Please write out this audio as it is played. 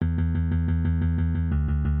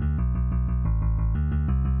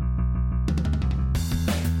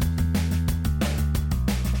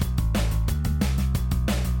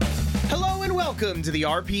Welcome to the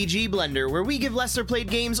RPG Blender, where we give lesser played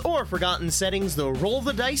games or forgotten settings the roll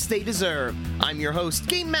the dice they deserve. I'm your host,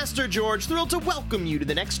 Game Master George, thrilled to welcome you to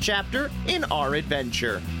the next chapter in our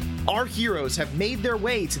adventure. Our heroes have made their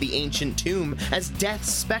way to the ancient tomb as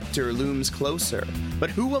Death's specter looms closer. But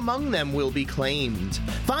who among them will be claimed?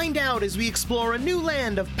 Find out as we explore a new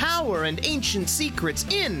land of power and ancient secrets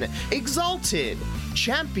in Exalted,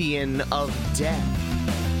 Champion of Death.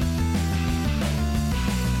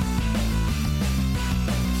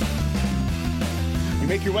 You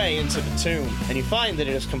make your way into the tomb, and you find that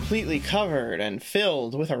it is completely covered and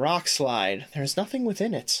filled with a rock slide. There's nothing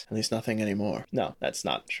within it. At least nothing anymore. No, that's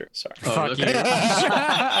not true. Sorry. Fuck you.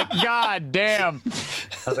 God damn.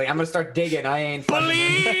 I was like, I'm gonna start digging. I ain't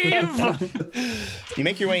Believe! You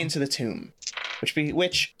make your way into the tomb,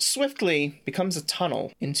 which swiftly becomes a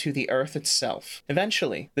tunnel into the earth itself.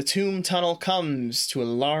 Eventually, the tomb tunnel comes to a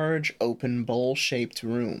large, open, bowl-shaped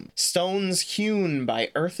room. Stones hewn by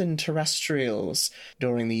earthen terrestrials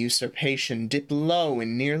during the usurpation dip low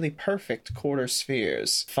in nearly perfect quarter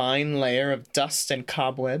spheres. Fine layer of dust and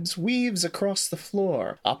cobwebs weaves across the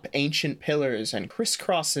floor, up ancient pillars, and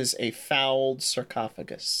crisscrosses a fouled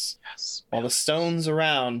sarcophagus. Yes. While the stones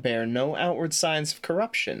around bear no outward signs of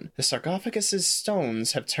corruption, the sarcophagus's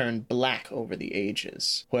stones have turned black over the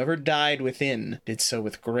ages. Whoever died within did so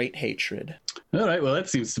with great hatred. All right, well, that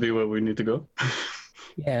seems to be where we need to go.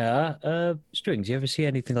 Yeah, Strings, you ever see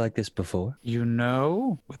anything like this before? You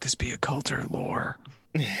know? Would this be occult or lore?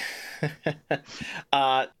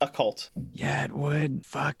 Occult. Yeah, it would.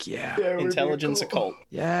 Fuck yeah. Intelligence occult.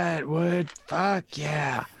 Yeah, it would. Fuck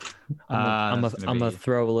yeah. I'm gonna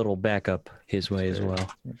throw a little backup his way as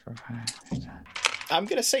well. I'm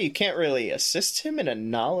gonna say you can't really assist him in a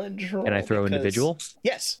knowledge roll. Can I throw because- individual?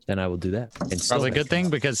 Yes. Then I will do that. And still Probably a good thing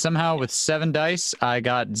because somehow with 7 dice, I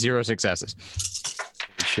got 0 successes.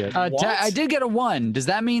 Shit. What? I did get a 1. Does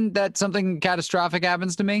that mean that something catastrophic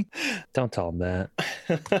happens to me? Don't tell him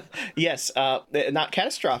that. Yes, not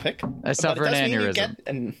catastrophic. I suffer an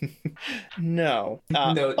aneurysm. No.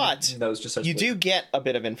 No, But no, it's just such you weird. do get a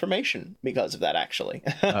bit of information because of that, actually.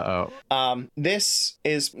 Uh-oh. This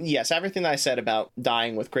is, yes, everything that I said about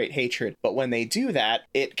dying with great hatred, but when they do that,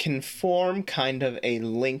 it can form kind of a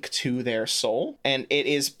link to their soul, and it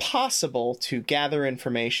is possible to gather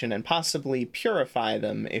information and possibly purify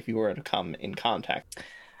them if you were to come in contact.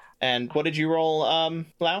 And what did you roll,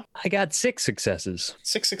 Lau? I got 6 successes.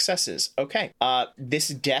 6 successes. Okay. This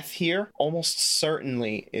death here almost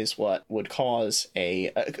certainly is what would cause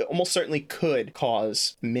almost certainly could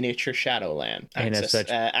cause miniature Shadowland And as access,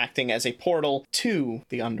 such- acting as a portal to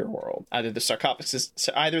the underworld. Either the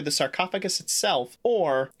sarcophagus itself,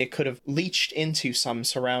 or it could have leached into some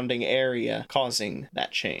surrounding area, causing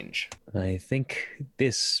that change. I think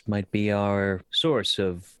this might be our source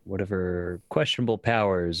of whatever questionable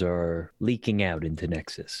powers are leaking out into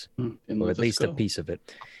Nexus, or at least a piece of it.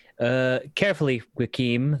 Carefully,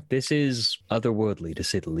 Wakim. This is otherworldly, to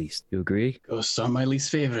say the least. You agree? Ghosts are my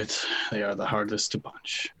least favorite. They are the hardest to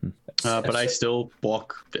punch. But I still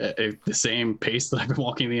walk at the same pace that I've been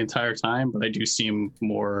walking the entire time, but I do seem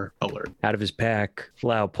more alert. Out of his pack,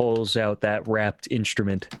 Lau pulls out that wrapped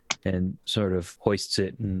instrument and sort of hoists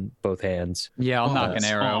it in both hands. Yeah, I'll knock an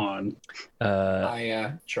arrow. On.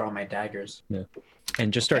 I draw my daggers.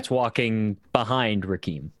 And just starts walking behind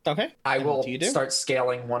Rakim. Okay. I And will what do you do? start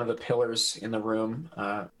scaling one of the pillars in the room.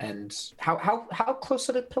 And how close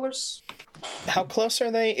are the pillars? How close are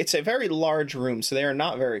they? It's a very large room, so they are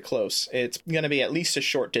not very close. It's going to be at least a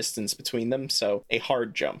short distance between them, so a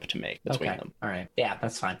hard jump to make between Okay. them. All right. Yeah,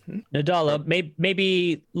 that's fine. Nadala,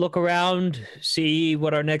 maybe look around, see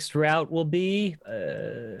what our next route will be.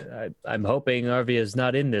 I'm hoping Arvia's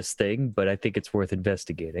not in this thing, but I think it's worth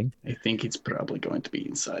investigating. I think it's probably going to be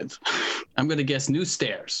inside. I'm going to guess new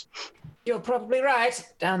stairs. You're probably right.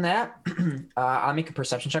 Down there. I'll make a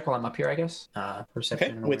perception check while I'm up here, I guess.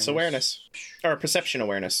 Perception. Okay, wits awareness. Or perception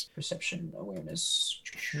awareness. Perception awareness.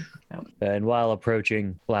 And while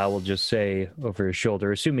approaching, Lau will just say over his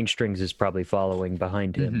shoulder, assuming Strings is probably following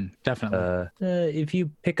behind him, Definitely. if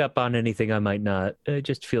you pick up on anything I might not,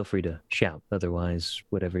 just feel free to shout. Otherwise,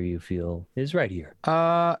 whatever you feel is right here.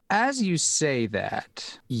 As you say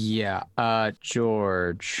that, yeah,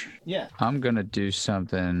 George, Yeah. I'm gonna do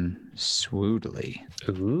something swoodly.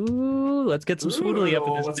 Ooh, let's get some swoodly up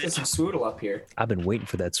in this Let's get bitch. some swoodle up here. I've been waiting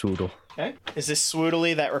for that swoodle. Okay. Is this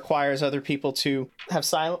swoodly that requires other people to have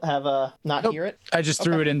not Nope. hear it? I just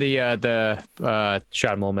threw it in the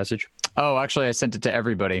Shot him all message. Oh, actually, I sent it to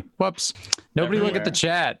everybody. Whoops. Nobody look at the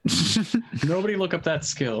chat. Nobody look up that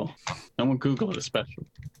skill. No one Google it, especially.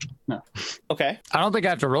 No. Okay. I don't think I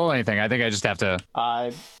have to roll anything. I think I just have to.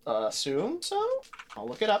 I assume so. I'll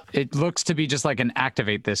look it up. It looks to be just like an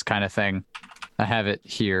activate this kind of thing. I have it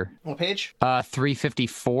here. What page?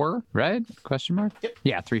 354, right? Question mark? Yep.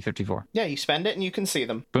 Yeah, 354. Yeah, you spend it and you can see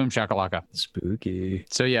them. Boom shakalaka. Spooky.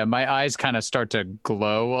 So yeah, my eyes kind of start to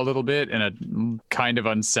glow a little bit in a kind of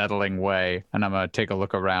unsettling way. And I'm going to take a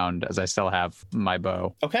look around as I still have my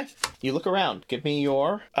bow. Okay. You look around. Give me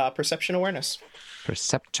your perception awareness.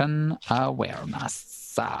 Perception awareness.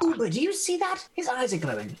 Uber, do you see that? His eyes are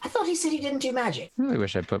glowing. I thought he said he didn't do magic. I really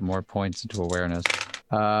wish I put more points into awareness.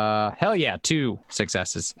 Hell yeah, 2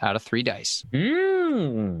 successes out of 3 dice.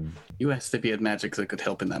 You asked if he had magic that could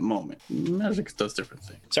help in that moment. Magic does different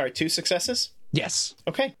things. Sorry, 2 successes? Yes.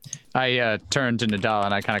 Okay. I turn to Nadal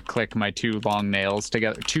and I kind of click my 2 long nails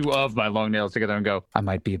together, 2 of my long nails together and go, I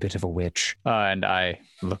might be a bit of a witch. And I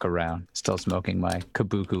look around, still smoking my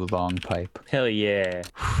kabuki long pipe. Hell yeah.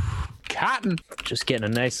 Cotton. Just getting a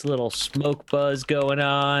nice little smoke buzz going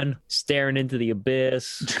on, staring into the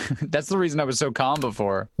abyss. That's the reason I was so calm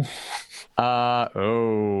before. Okay.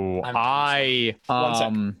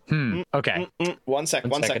 One sec.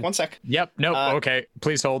 Yep. Nope. Okay.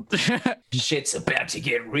 Please hold. Shit's about to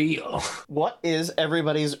get real. What is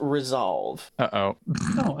everybody's resolve? Uh-oh.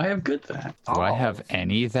 No, I have good that. Do I have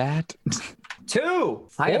any of that? 2.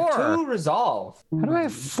 I have 2 resolve. How do I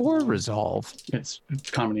have 4 resolve? It's a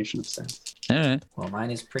combination of stats. Well,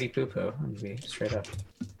 mine is pretty poo-poo. I'm gonna be straight up.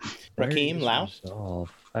 Rakeem, Lau?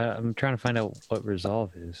 Resolve. I'm trying to find out what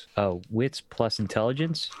resolve is. Oh, wits plus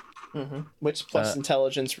intelligence? Mm-hmm. Wits plus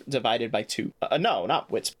intelligence divided by 2. No, not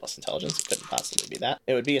wits plus intelligence. It couldn't possibly be that.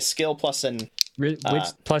 It would be a skill plus an...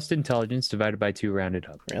 Wits plus intelligence divided by 2 rounded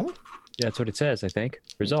up. Really? That's what it says, I think.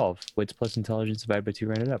 Resolve. Wits plus intelligence divided by 2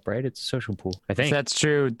 rounded up, right? It's a social pool, I think. If that's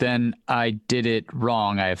true, then I did it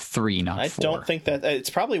wrong. I have 3, not 4. I don't think that...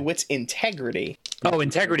 it's probably wits integrity. Oh,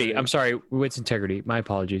 integrity. I'm sorry. Wits integrity. My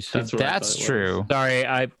apologies. If that's true,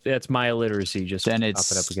 sorry, that's my illiteracy. Just then it's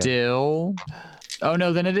still... Oh,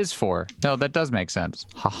 no, then it is 4. No, that does make sense.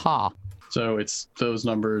 Haha. So it's those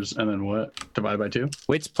numbers and then what? Divided by 2?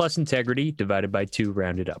 Wits plus integrity divided by 2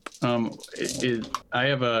 rounded up. I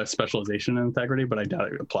have a specialization in integrity, but I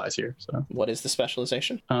doubt it applies here. So what is the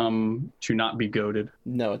specialization? To not be goaded.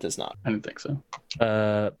 No, it does not. I didn't think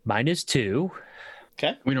so. Mine is 2.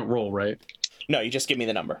 Okay. We don't roll, right? No, you just give me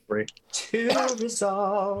the number. 3. 2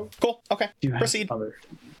 resolve. Cool. Okay. Proceed.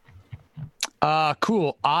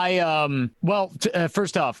 Cool.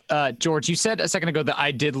 First off, George, you said a second ago that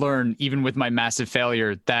I did learn, even with my massive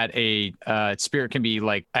failure, that a spirit can be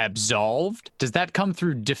like absolved. Does that come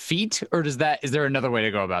through defeat, or is there another way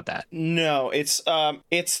to go about that? No,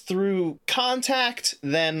 it's through contact,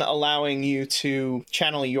 then allowing you to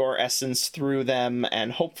channel your essence through them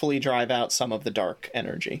and hopefully drive out some of the dark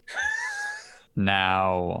energy.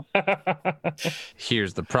 Now,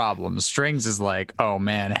 here's the problem. Strings is like, oh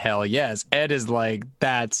man, hell yes. Ed is like,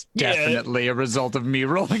 that's definitely a result of me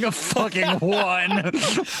rolling a fucking 1.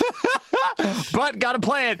 But gotta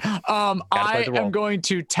play it. I am going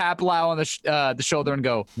to tap Lau on the shoulder and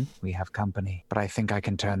go, we have company, but I think I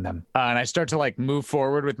can turn them. And I start to like move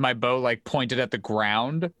forward with my bow like pointed at the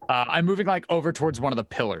ground. I'm moving like over towards one of the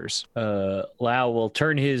pillars. Lau will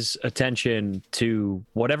turn his attention to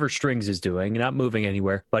whatever Strings is doing, not moving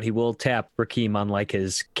anywhere, but he will tap Rakeem on like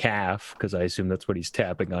his calf, because I assume that's what he's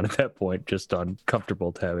tapping on at that point, just on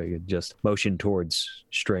comfortable tapping, and just motion towards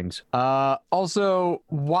Strings. Also,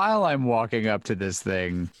 while I'm walking up to this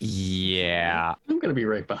thing, I'm gonna be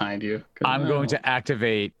right behind you. I'm going to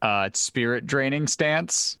activate spirit draining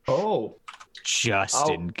stance. Oh. Just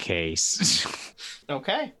in case.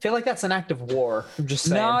 Okay. I feel like that's an act of war. I'm just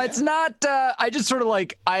saying. No, it's not. I just sort of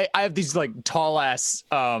like, I have these like tall ass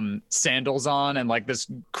sandals on and like this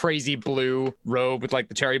crazy blue robe with like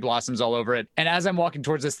the cherry blossoms all over it. And as I'm walking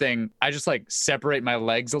towards this thing, I just like separate my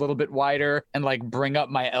legs a little bit wider and like bring up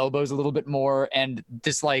my elbows a little bit more. And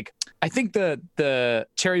this like, I think the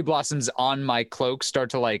cherry blossoms on my cloak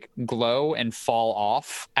start to like glow and fall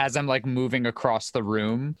off as I'm like moving across the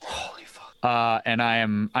room. Holy fuck. And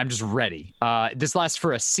I'm just ready. This lasts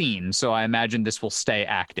for a scene, so I imagine this will stay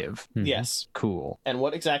active. Yes. Cool. And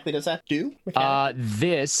what exactly does that do? While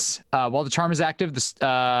the charm is active, if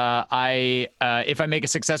I make a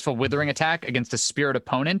successful withering attack against a spirit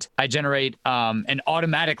opponent, I generate an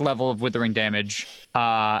automatic level of withering damage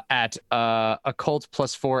at occult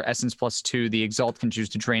 +4, essence +2. The exalt can choose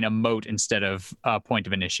to drain a mote instead of a point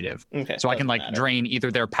of initiative. Okay. So I can like drain either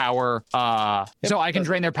their power. So I can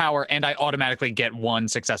drain their power, and I automatically get one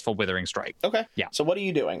successful withering strike. Okay. Yeah. So what are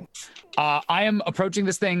you doing? I am approaching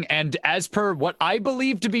this thing, and as per what I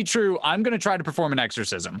believe to be true, I'm going to try to perform an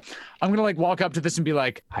exorcism. I'm going to like walk up to this and be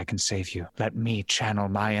like, I can save you. Let me channel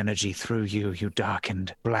my energy through you, you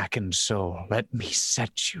darkened, blackened soul. Let me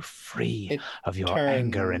set you free of your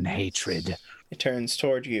anger and hatred. It turns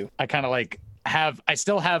toward you. I kind of like I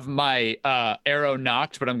still have my arrow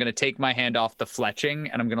knocked, but I'm going to take my hand off the fletching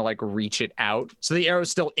and I'm going to like reach it out. So the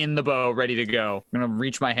arrow's still in the bow, ready to go. I'm going to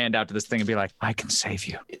reach my hand out to this thing and be like, I can save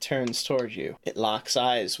you. It turns toward you. It locks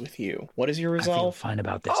eyes with you. What is your I feel resolve? fine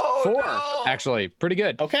about this. Oh, 4. no! Actually, pretty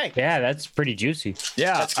good. Okay. Yeah, that's pretty juicy.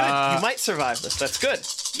 Yeah. That's good. You might survive this. That's good.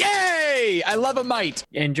 Yay! I love a might.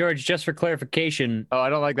 And George, just for clarification, Oh,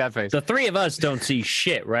 I don't like that face. the three of us don't see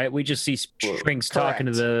shit, right? We just see Strings talking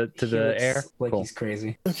to the He looks air. like Cool. he's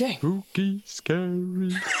crazy. Okay. Spooky,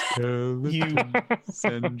 scary You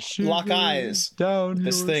lock eyes down with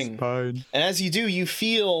this thing. And as you do, you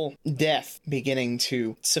feel death beginning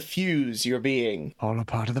to suffuse your being. All a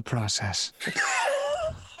part of the process.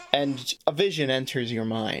 And a vision enters your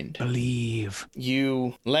mind. Believe.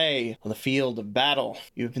 You lay on the field of battle.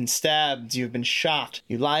 You've been stabbed. You've been shot.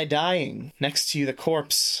 You lie dying next to you, the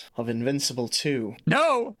corpse of Invincible 2.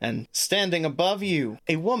 No! And standing above you,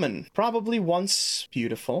 a woman, probably once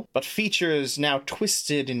beautiful, but features now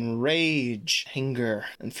twisted in rage, anger,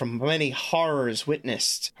 and from many horrors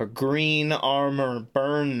witnessed. Her green armor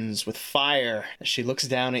burns with fire as she looks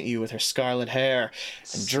down at you with her scarlet hair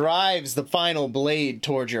and drives the final blade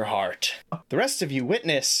towards your heart. The rest of you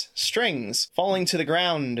witness Strings falling to the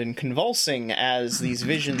ground and convulsing as these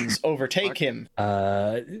visions overtake him.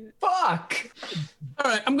 Fuck! All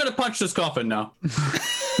right, I'm gonna punch this coffin now.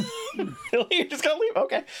 You're just gonna leave?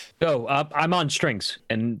 Okay. Oh, I'm on Strings,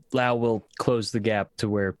 and Lau will close the gap to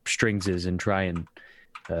where Strings is and try and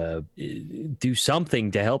do something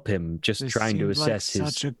to help him. Just trying to assess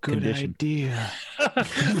his such a good condition. idea.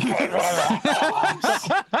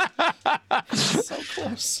 So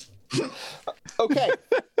close. Okay.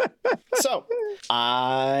 So,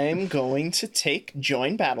 I'm going to take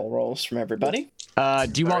join battle rolls from everybody.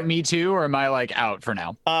 Do you want me to, or am I like out for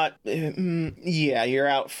now? Yeah, you're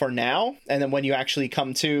out for now, and then when you actually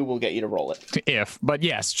come to, we'll get you to roll it. But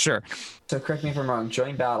yes, sure. So correct me if I'm wrong.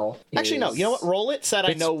 Join battle. Actually, no. You know what? Roll it. Said I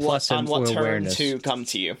Wits know plus on what turn awareness. to come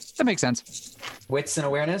to you. That makes sense. Wits and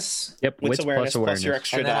awareness. Yep, Wits awareness plus your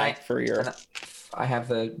extra And then die for your. I have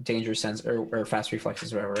the danger sense or fast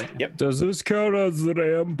reflexes or whatever, right? Yep. Does this count as an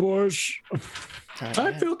ambush?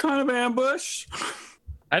 I feel kind of ambush.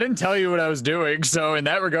 I didn't tell you what I was doing, so in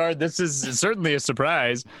that regard, this is certainly a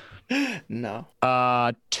surprise. No.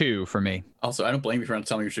 2 for me. Also, I don't blame you for not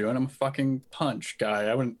telling me what you're doing. I'm a fucking punch guy.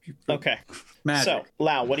 I wouldn't. Okay. Magic. So,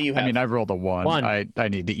 Lau, what do you have? I mean, I rolled a 1. One. I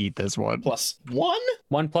need to eat this one. Plus 1?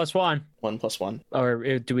 1 plus 1. 1 plus 1.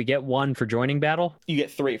 Or do we get 1 for joining battle? You get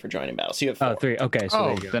 3 for joining battle. So you have 4. Oh, 3. Okay, so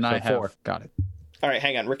there you go. then So I have 4. got it. All right,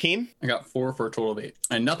 hang on. Rakeem? I got 4 for a total of 8,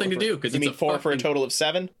 and nothing to do because You it's mean 4 for a total of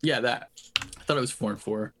 7? Yeah, that. I thought it was 4 and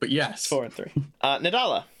 4, but yes. 4 and 3.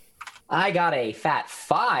 Nadala? I got a fat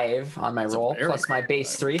 5 on my roll, very plus my good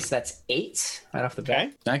base 3, so that's 8 right off the bat.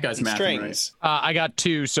 Okay. That guy's mathing right. Strings. I got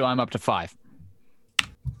 2, so I'm up to 5.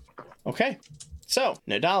 Okay. So,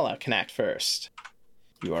 Nadala can act first.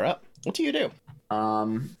 You are up. What do you do?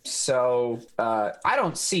 I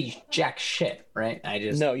don't see jack shit, right? I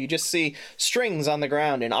just No, you just see Strings on the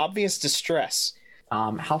ground in obvious distress.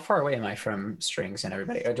 how far away am I from Strings and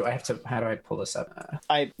everybody? Or do I have to how do I pull this up?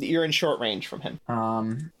 You're in short range from him.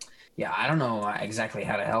 Yeah, I don't know exactly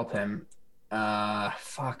how to help him.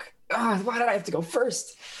 Fuck. Why did I have to go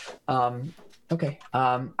first? Okay.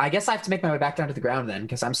 I guess I have to make my way back down to the ground then,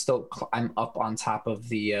 because I'm up on top of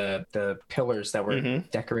the pillars that were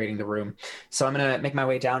decorating the room. So I'm gonna make my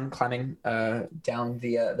way down, climbing down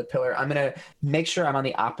the pillar. I'm gonna make sure I'm on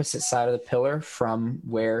the opposite side of the pillar from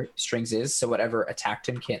where Strings is, so whatever attacked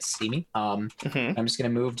him can't see me. I'm just gonna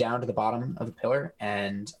move down to the bottom of the pillar,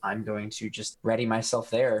 and I'm going to just ready myself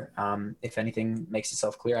there. If anything makes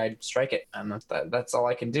itself clear, I'd strike it. That's all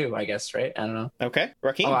I can do, I guess, right? I don't know. Okay.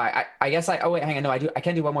 Rakeem? Oh, I guess hang on. No, I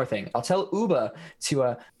can do one more thing. I'll tell Uba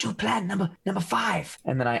to do plan number 5,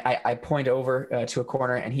 and then I point over to a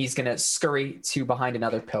corner, and he's gonna scurry to behind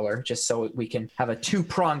another pillar, just so we can have a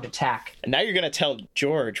 2-pronged attack. And now you're going to tell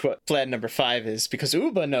George what plan number 5 is, because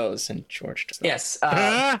Uba knows and George does not. Yes.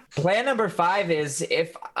 Plan number 5 is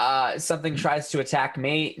if something tries to attack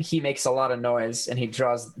me, he makes a lot of noise and he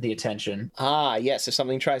draws the attention. Ah, yes. If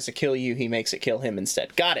something tries to kill you, he makes it kill him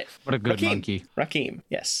instead. Got it. What a good monkey. Rakeem,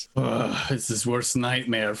 yes. This is worst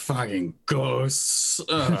nightmare. Fucking ghosts.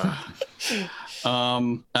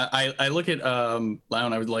 I look at Lau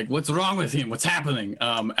and I was like, "What's wrong with him? What's happening?"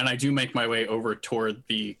 And I do make my way over toward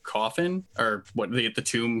the coffin or the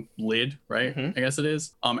tomb lid, right? I guess it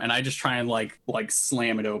is. And I just try and like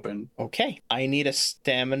slam it open. Okay, I need a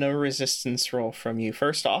stamina resistance roll from you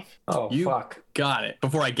first off. Oh, fuck. Got it.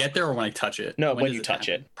 Before I get there or when I touch it? No, when you touch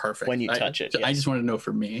it. Perfect. When you touch it. Yes. I just want to know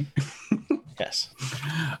for me. Yes.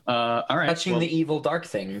 All right. Touching the evil dark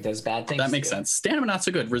thing does bad things. That makes sense. Stamina not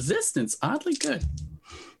so good. Resistance oddly good.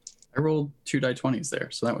 I rolled 2 die 20s there,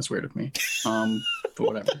 so that was weird of me. But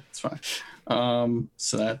whatever, it's fine.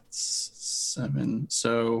 So that's 7.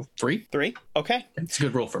 So 3. 3. Okay. It's a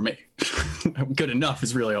good roll for me. Good enough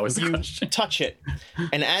is really always the question. Touch it,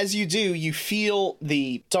 and as you do, you feel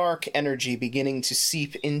the dark energy beginning to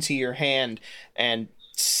seep into your hand and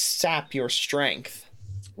sap your strength.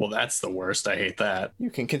 Well, that's the worst. I hate that. You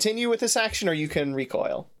can continue with this action, or you can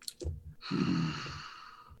recoil.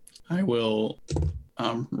 I will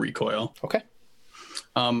recoil. Okay.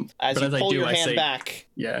 As you pull your hand back,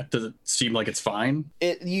 yeah. Does it seem like it's fine?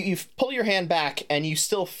 You pull your hand back, and you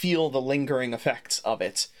still feel the lingering effects of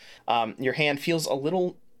it. Your hand feels a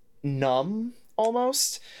little numb,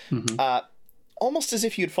 almost. Almost as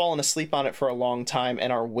if you'd fallen asleep on it for a long time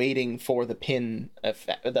and are waiting for the pin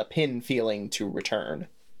feeling to return.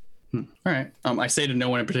 All right. I say to no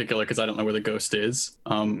one in particular because I don't know where the ghost is.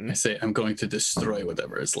 I say I'm going to destroy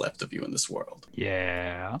whatever is left of you in this world.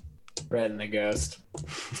 Yeah. Red and the ghost.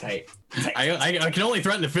 Tight. I can only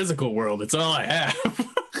threaten the physical world. It's all I have.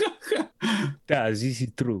 That's easy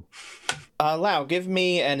true. Lau, give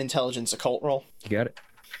me an intelligence occult roll. You got it.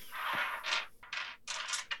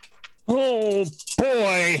 Oh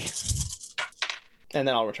boy! And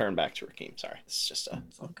then I'll return back to Rakeem. Sorry, this is just a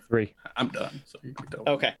 3. I'm done. So you can go.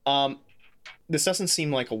 okay. This doesn't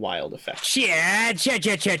seem like a wild effect. Shit.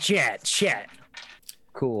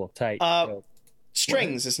 Cool, tight.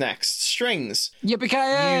 Strings is next. Strings.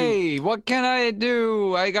 Yippee-ki-yay! What can I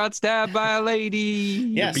do? I got stabbed by a lady.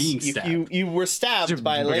 Yes, being stabbed. you were stabbed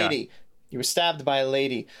by a lady. You were stabbed by a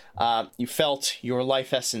lady. You felt your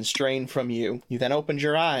life essence drain from you. You then opened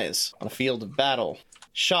your eyes on a field of battle.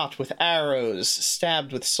 Shot with arrows,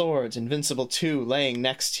 stabbed with swords, Invincible 2 laying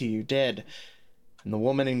next to you, dead. And the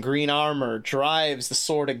woman in green armor drives the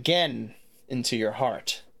sword again into your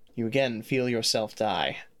heart. You again feel yourself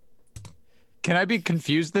die. Can I be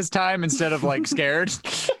confused this time instead of like scared?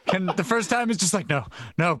 The first time is just like,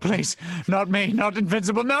 no, please, not me, not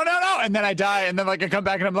invincible, no. And then I die, and then like I come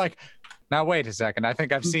back and I'm like, now wait a second, I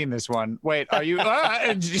think I've seen this one. Wait, are you?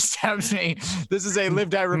 And she stabs me. This is a live,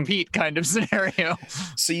 die, repeat kind of scenario.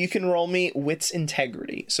 So you can roll me Wits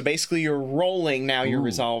Integrity. So basically, you're rolling now your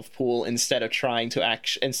resolve pool instead of trying to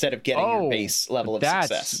instead of getting your base level of success.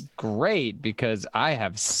 That's great because I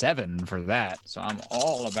have 7 for that, so I'm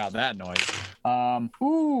all about that noise.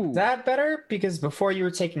 Is that better? Because before you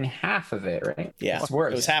were taking half of it, right? Yeah, it's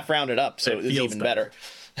worse. It was half rounded up, so it was even better.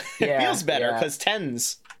 It feels better because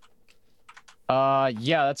 10s.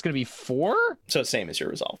 Yeah, that's gonna be 4. So same as your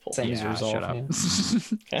resolve pool. Same as your resolve. Shut up.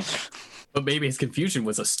 Yeah. Okay. But maybe his confusion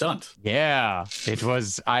was a stunt. Yeah, it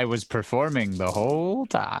was. I was performing the whole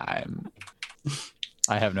time.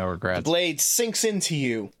 I have no The regrets. blade sinks into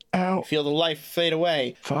you. Ow. You feel the life fade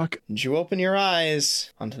away. Fuck. And you open your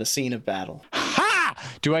eyes onto the scene of battle. Ha!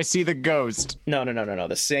 Do I see the ghost? No.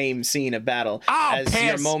 The same scene of battle Oh, as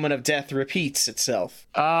your piss. moment of death repeats itself.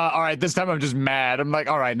 All right, this time I'm just mad. I'm like,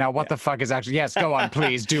 all right, now what the fuck is actually... Yes, go on,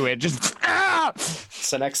 please, do it. Just...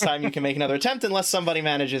 So next time you can make another attempt unless somebody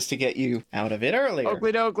manages to get you out of it earlier.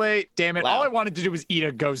 Oakley dokley. Damn it. Wow. All I wanted to do was eat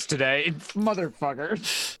a ghost today.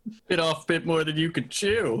 Motherfucker. Bit off a bit more than you could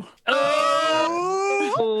chew.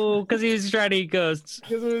 Oh, because he was trying to eat ghosts.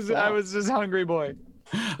 I was just hungry boy.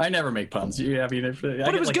 I never make puns. You have either.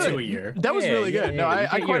 I get was like good. 2 a year. That was Yeah, really yeah, good. yeah, No, you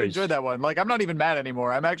I get quite yours. enjoyed that one. Like, I'm not even mad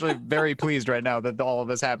anymore. I'm actually very pleased right now that all of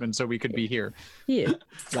this happened so we could be here. Yeah.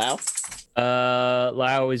 Lau?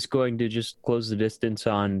 Lau is going to just close the distance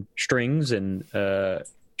on Strings and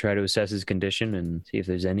try to assess his condition and see if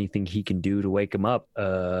there's anything he can do to wake him up.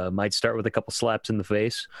 Might start with a couple slaps in the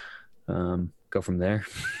face. Go from there.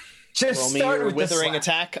 Just Roll me start your with the withering slap.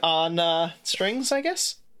 attack on Strings, I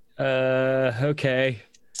guess? Okay.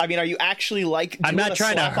 I mean, are you actually like I'm doing not a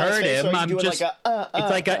trying to slap on his hurt face, him, or are you I'm doing just-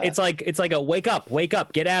 like a, It's like a wake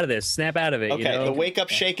up, get out of this, snap out of it. Okay, you know? the wake up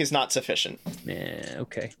shake is not sufficient. Yeah,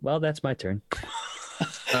 okay. Well, that's my turn.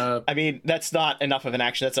 I mean, that's not enough of an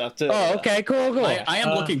action. That's up to. Oh, okay, cool. I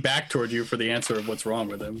am looking back toward you for the answer of what's wrong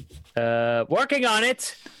with him. Working on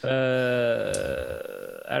it.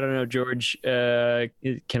 I don't know, George. Can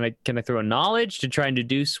I throw a knowledge to try and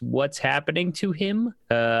deduce what's happening to him?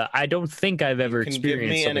 I don't think I've ever You can give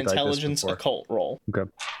experienced me an something like this intelligence before. occult roll. Okay.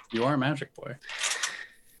 You are a magic boy.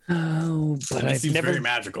 Oh, but It seems very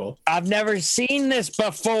magical. I've never seen this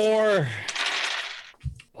before.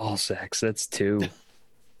 Ball sacks. That's 2.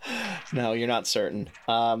 No, you're not certain.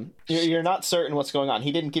 You're not certain what's going on.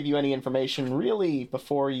 He didn't give you any information really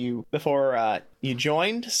before you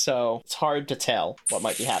joined, so it's hard to tell what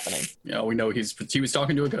might be happening. Yeah, we know he was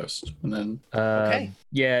talking to a ghost, and then Okay.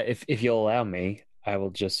 Yeah, if you'll allow me, I will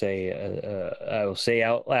just say I will say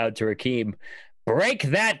out loud to Rakeem, break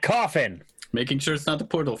that coffin. making sure it's not the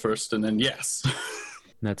portal first, and then yes.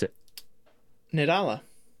 That's it. Nidala.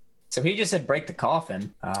 So he just said break the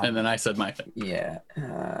coffin. And then I said my thing. Yeah.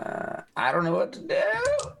 I don't know what to do.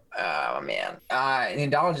 Oh man.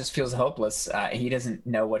 Nidala just feels hopeless. He doesn't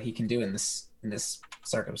know what he can do in this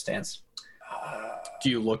circumstance. Do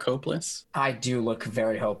you look hopeless? I do look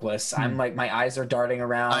very hopeless. I'm like, my eyes are darting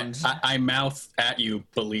around. I mouth at you,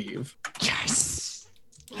 believe. Yes,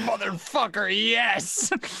 motherfucker, yes.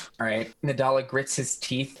 All right. Nidala grits his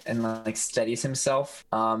teeth and like steadies himself.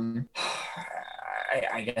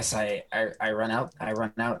 I guess I run out. I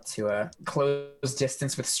run out to a close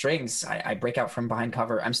distance with strings. I break out from behind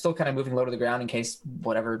cover. I'm still kind of moving low to the ground in case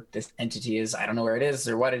whatever this entity is. I don't know where it is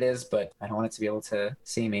or what it is, but I don't want it to be able to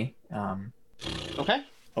see me.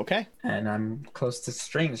 Okay. And I'm close to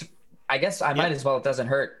strings. I guess I might as well. It doesn't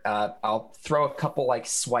hurt. I'll throw a couple like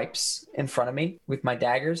swipes in front of me with my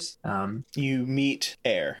daggers. You meet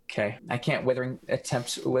air. Okay. I can't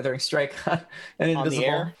attempt withering strike on an invisible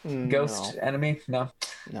air? ghost enemy. No.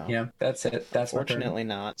 Yeah, that's it. That's Fortunately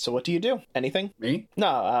not. So what do you do? Anything? Me?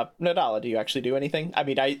 No, Nidala, do you actually do anything? I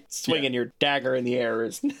mean, swinging your dagger in the air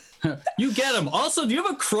is... You get him. Also, do you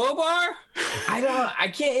have a crowbar?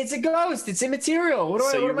 I can't. It's a ghost. It's immaterial.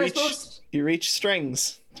 What am I supposed to... You reach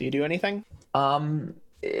strings. Do you do anything?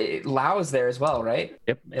 Lau is there as well, right?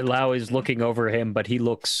 Yep. Lau is looking over him, but he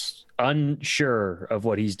looks unsure of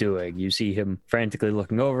what he's doing. You see him frantically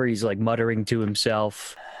looking over. He's like muttering to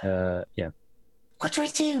himself. Yeah. What do I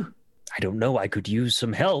do? I don't know. I could use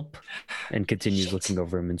some help. And continues looking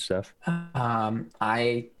over him and stuff.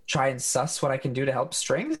 I try and suss what I can do to help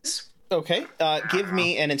strings. Okay. Give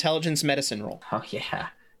me an intelligence medicine roll. Oh, yeah.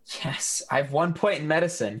 Yes. I have 1 point in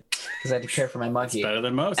medicine because I had to care for my monkey. It's better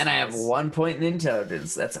than most. And I have 1 point in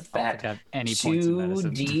intelligence. That's a fact. Have any points in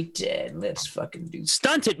medicine. 2d10. Let's fucking do.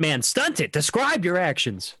 Stunt it, man. Stunt it. Describe your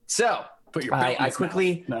actions. So Put your belt in I his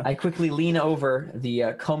quickly mouth. No. I quickly lean over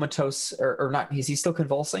the comatose or not. Is he still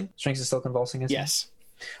convulsing? Strings is still convulsing. Isn't he? Yes.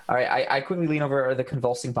 All right. I quickly lean over the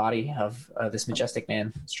convulsing body of this majestic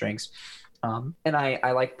man, Strings. And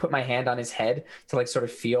I like put my hand on his head to like sort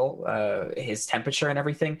of feel his temperature and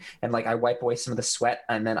everything. And like I wipe away some of the sweat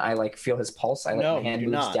and then I like feel his pulse. I let No, my hand you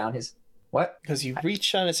do moves not. down his what? Because you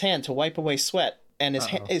reach on his hand to wipe away sweat, and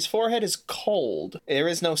his forehead is cold. There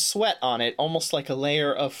is no sweat on it, almost like a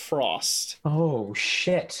layer of frost. Oh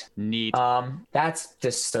shit. Neat. That's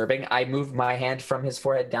disturbing. I move my hand from his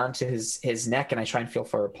forehead down to his neck and I try and feel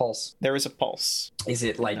for a pulse. There is a pulse. Is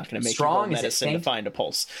it I'm like not going to make you roll strong? Is it medicine to faint? find a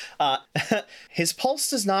pulse. His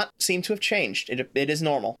pulse does not seem to have changed. It is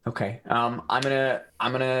normal. Okay. I'm gonna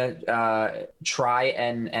try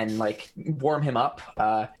and like warm him up.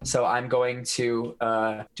 So I'm going to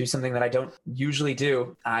do something that I don't usually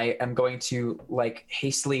do. I am going to like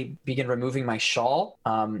hastily begin removing my shawl.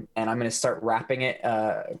 And I'm gonna start wrapping it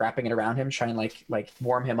around him, try and like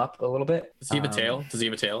warm him up a little bit. Does he have a tail? Does he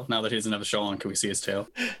have a tail? Now that he doesn't have a shawl on, can we see his tail?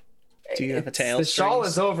 Do you have a tail? The shawl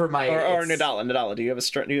Strings? is over my. Or it's- Nidala, do you have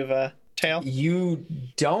a tail? You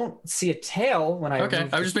don't see a tail when I. Okay,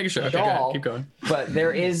 remove I was just making sure. Okay, go shawl. ahead. Keep going. But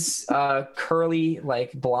there is curly,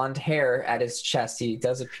 like blonde hair at his chest. He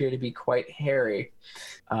does appear to be quite hairy.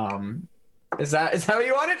 Is that what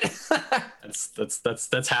you wanted?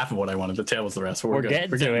 That's half of what I wanted. The tail was the rest. We're getting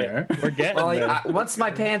to it. there. We're getting Well, there. once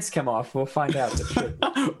my pants come off, we'll find out.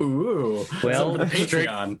 Ooh. Well, Well, the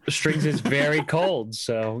Patreon. Strings is very cold,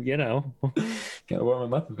 so you know. Gotta warm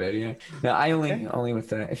him up a bit, yeah. No, I only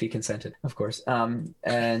with if he consented, of course.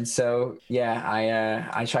 And so yeah,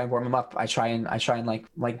 I try and warm him up. I try and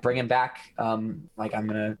like bring him back. Like I'm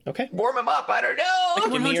gonna warm him up. I don't know.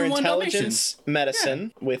 Give me your 101 intelligence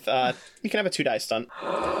medicine with you can have a 2 dice stunt.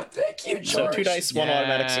 Thank you, George. So 2 dice, 1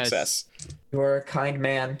 automatic Yes. success. You're a kind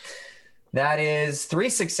man. That is 3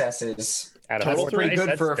 successes. Out of Total four three. Pretty dice,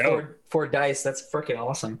 good for that's a dope. four dice. That's freaking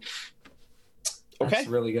awesome. Okay. That's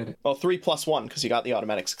really good. Well, 3 plus 1 because you got the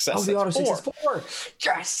automatic success. Oh, the That's auto 4.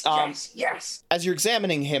 success 4. Yes, yes. As you're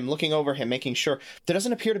examining him, looking over him, making sure there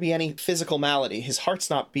doesn't appear to be any physical malady. His heart's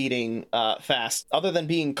not beating fast. Other than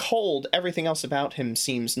being cold, everything else about him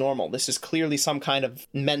seems normal. This is clearly some kind of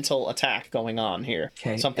mental attack going on here.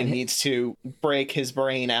 Okay. Something needs to break his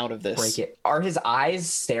brain out of this. Break it. Are his eyes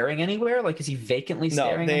staring anywhere? Like, is he vacantly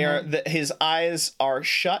staring? No, they are. His eyes are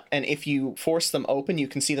shut, and if you force them open, you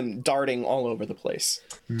can see them darting all over the place.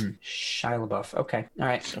 Shia LaBeouf. Okay. All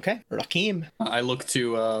right. Okay, Rakim. I look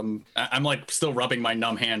to I'm like still rubbing my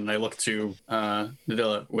numb hand, and I look to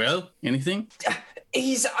Nadilla. Well, anything?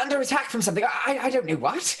 He's under attack from something. I don't know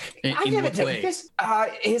what. In I never what did way? this.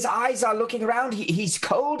 His eyes are looking around. He's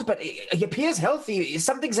cold, but he appears healthy.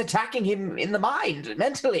 Something's attacking him in the mind,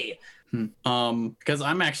 mentally. Because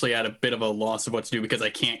I'm actually at a bit of a loss of what to do because I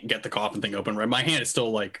can't get the coffin thing open. Right, my hand is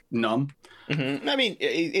still like numb. Mm-hmm. I mean,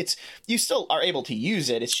 it's you still are able to use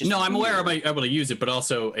it. It's just No, I'm aware weird. I'm able to use it, but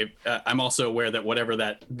also I'm also aware that whatever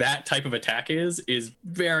that type of attack is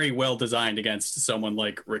very well designed against someone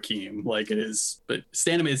like Rakim. Like it is, but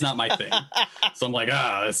stamina is not my thing. So I'm like,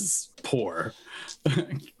 this is poor.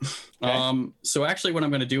 So actually what I'm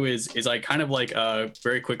going to do is I kind of like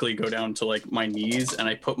very quickly go down to like my knees and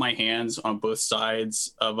I put my hands on both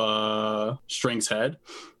sides of String's head.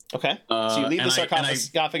 Okay. So you leave the and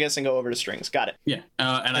sarcophagus and go over to Strings. Got it. Yeah.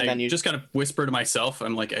 And then I you just kind of whisper to myself,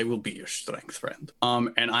 I'm like, I will be your strength friend.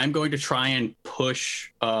 And I'm going to try and push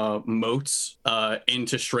motes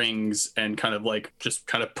into Strings and kind of like just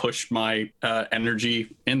kind of push my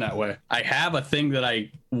energy in that way. I have a thing that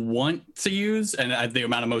I want to use and the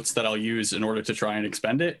amount of motes that I'll use in order to try and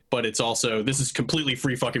expend it, but it's also, this is completely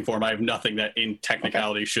free fucking form. I have nothing that in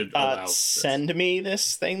technicality should allow send me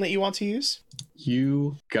this thing that you want to use.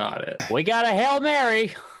 You got it. We got a Hail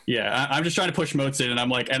Mary. Yeah, I'm just trying to push motes in, and I'm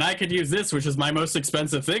like, and I could use this, which is my most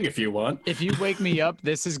expensive thing if you want. If you wake me up,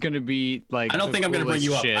 this is going to be like. I don't think I'm going to bring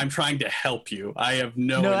you up. shit. I'm trying to help you. I have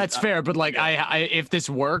no. No, that's fair. But like, I if this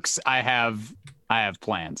works, I have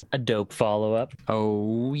plans. A dope follow-up.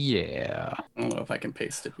 Oh yeah. I don't know if I can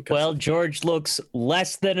paste it. Because Well, George looks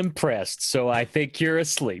less than impressed, so I think you're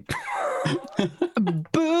asleep.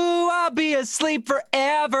 Boo! I'll be asleep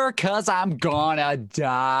forever, cause I'm gonna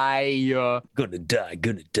die. Gonna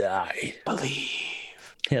die. Believe.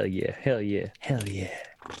 Hell yeah, hell yeah, hell yeah.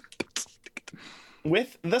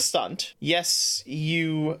 With the stunt, yes,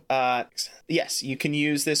 you can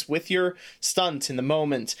use this with your stunt in the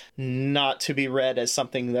moment, not to be read as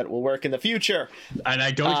something that will work in the future. and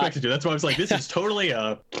I don't expect it to. That's why I was like, this is totally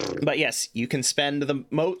But yes, you can spend the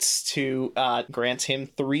motes to grant him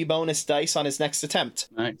 3 bonus dice on his next attempt.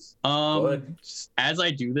 nice. Good. As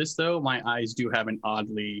I do this though, my eyes do have an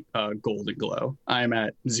oddly golden glow. I'm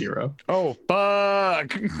at 0. Oh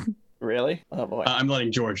fuck! Really? Oh boy. I'm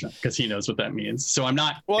letting George know because he knows what that means. So I'm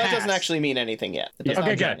not. Well, it doesn't past. actually mean anything yet. It does Okay, not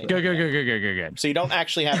mean good. anything. Good. So you don't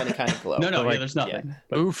actually have any kind of glow. No, like, there's nothing.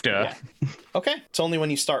 Oofta. Yeah. Okay. It's only when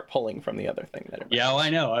you start pulling from the other thing that it Yeah, well, I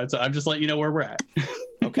know. I'm just letting you know where we're at.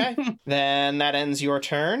 Okay. Then that ends your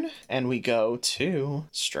turn, and we go to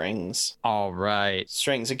Strings. All right.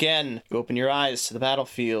 Strings, again, you open your eyes to the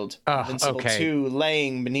battlefield. Invincible okay. 2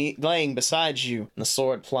 laying beside you, and the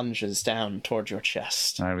sword plunges down toward your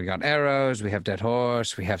chest. All right, we got arrows, we have dead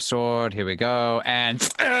horse, we have sword. Here we go. And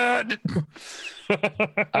can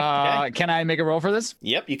I make a roll for this?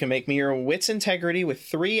 Yep, you can make me your wit's integrity with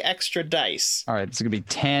 3 extra dice. All right, this is gonna be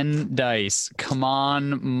 10 dice. Come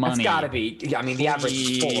on, money. That's gotta be. I mean, the average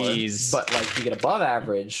is Please. 4, but like you get above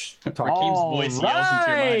average. Rakim's voice yells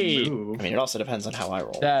into your right. mind. Move. I mean, it also depends on how I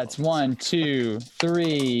roll. That's 1, 2,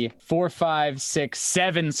 3, 4, 5, 6,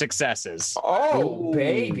 7 successes. Oh,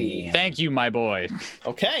 baby. Thank you, my boy.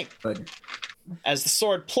 Okay. Good. As the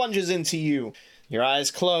sword plunges into you, your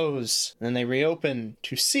eyes close, and then they reopen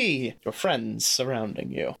to see your friends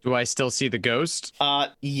surrounding you. Do I still see the ghost?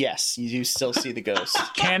 Yes, you do still see the ghost.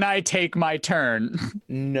 Can I take my turn?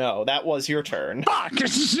 No, that was your turn. Fuck!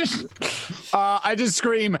 I just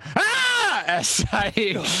scream, ah! As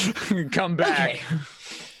I come back.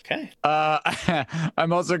 Okay. Okay.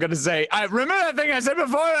 I'm also going to say, I remember that thing I said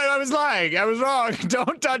before that I was lying. I was wrong.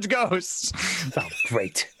 Don't touch ghosts. Oh,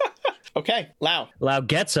 great. Okay, Lau. Lau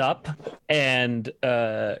gets up and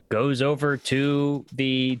goes over to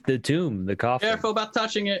the tomb, the coffin. Careful about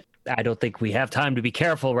touching it. I don't think we have time to be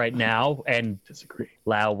careful right now, and Disagree.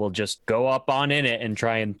 Lau will just go up on in it and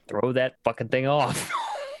try and throw that fucking thing off.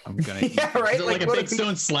 I'm gonna eat Yeah, right. Is it like a what big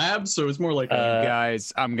stone slab? So it's more like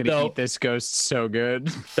guys, I'm gonna So- eat this ghost so good.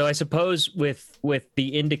 So I suppose with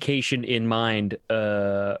the indication in mind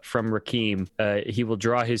from Rakim, he will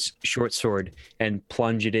draw his short sword and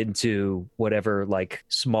plunge it into whatever like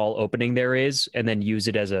small opening there is, and then use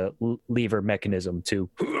it as a lever mechanism to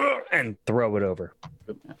and throw it over.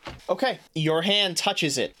 Okay, your hand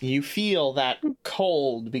touches it. You feel that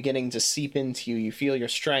cold beginning to seep into you. You feel your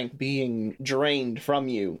strength being drained from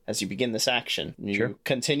you as you begin this action. You Sure.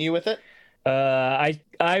 continue with it?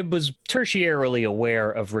 I was tertiarily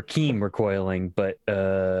aware of Rakim recoiling, but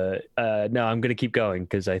no, I'm gonna keep going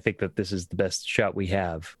because I think that this is the best shot we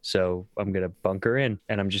have. So I'm gonna bunker in,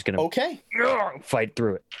 and I'm just gonna Okay, fight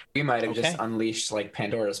through it. We might have just Okay. unleashed like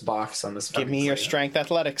Pandora's box on this. give me your strength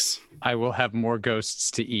athletics. I will have more ghosts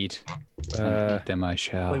to eat. Eat them I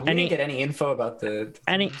shall. Wait, we Any- didn't get any info about the.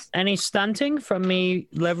 Any stunting from me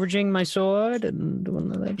leveraging my sword and all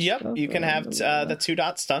of that Yep, stuff? you can have the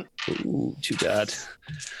 2-dot stunt. Ooh, too bad.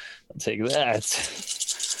 I'll take that.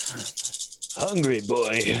 Hungry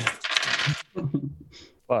boy.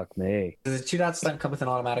 Fuck me. Does the 2-dot stunt come with an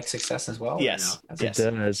automatic success as well? or Yes. no? Yes.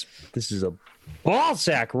 It does. This is a ball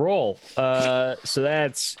sack roll. So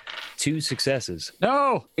that's 2 successes.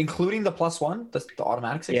 No! Including the +1, the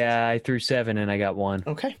automatic success. Yeah, I threw 7 and I got 1.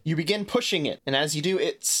 Okay. You begin pushing it, and as you do,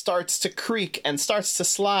 it starts to creak and starts to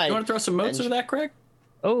slide. You want to throw some motes And- into that, Craig?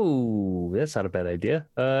 Oh, that's not a bad idea.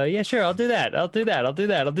 Yeah, sure. I'll do that.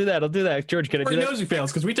 George, can I do Already that? knows he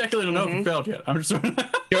fails because we technically don't know if he failed yet. I'm just.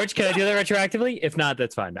 George, can I do that retroactively? If not,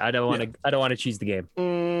 that's fine. I don't want to. I don't want to cheese the game.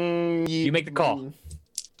 You make the call.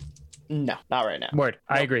 No, not right now. Word.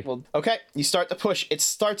 I agree. Well, okay, you start to push. It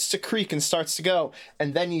starts to creak and starts to go,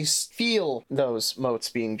 and then you feel those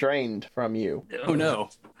motes being drained from you. Oh no!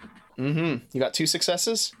 You got 2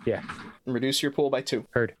 successes. Yeah. Reduce your pool by 2.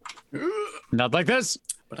 Heard. Not like this.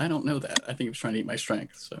 But I don't know that. I think he was trying to eat my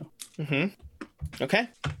strength. So Okay,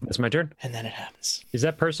 That's my turn. and then it happens. Is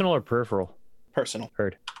that personal or peripheral? Personal.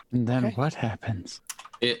 Heard. And then Okay. what happens?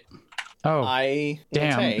 it. Oh, I will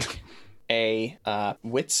damn. take a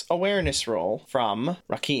wits awareness roll from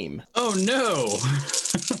Rakim. Oh no!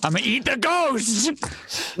 I'm gonna eat the ghost.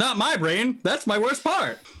 Not my brain. That's my worst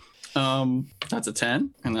part. That's a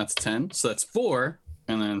 10, and that's 10. So that's 4,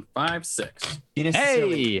 and then 5, 6. You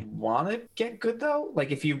necessarily Hey! want to get good though.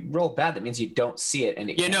 Like if you roll bad, that means you don't see it, and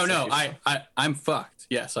it Yeah, can't no. save yourself. I'm fucked.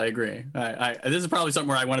 Yes, I agree. I this is probably something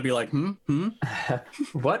where I want to be like,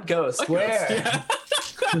 What ghost? What Where? ghost? Yeah.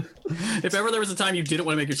 If ever there was a time you didn't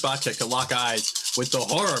want to make your spot check to lock eyes with the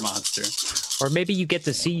horror monster, Or maybe you get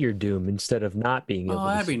to see your doom instead of not being able oh,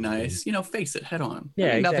 to that'd be see nice. You know, face it head on. Yeah,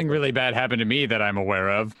 Nothing exactly. really bad happened to me that I'm aware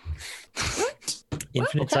of.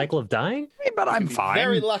 Infinite cycle of dying? But I'm fine.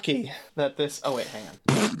 Very lucky that this. Oh wait, hang on.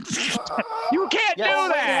 You can't Yes.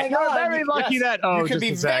 do that. Hang You're on. very lucky Yes. that. Oh, You could just be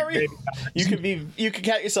a sec, very- baby. You could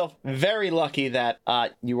count yourself very lucky that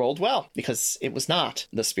you rolled well because it was not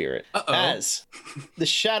the spirit. Uh-oh. As the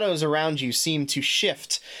shadows around you seem to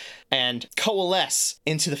shift and coalesce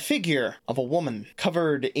into the figure of a woman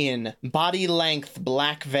covered in body-length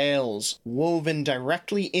black veils woven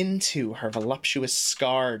directly into her voluptuous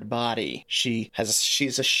scarred body. She's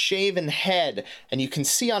a shaven head, and you can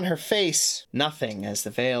see on her face nothing as the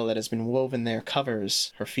veil that has been woven there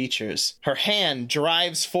covers her features. Her hand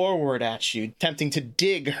drives forward at you, attempting to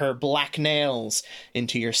dig her black nails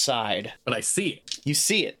into your side. But I see it. You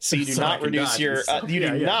see it, so you do So I not can reduce dodge your. this stuff. You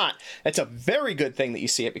Yeah, do yeah. not. It's a very good thing that you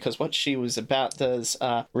see it because what she was about does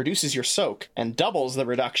reduces your soak and doubles the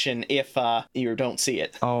reduction if you don't see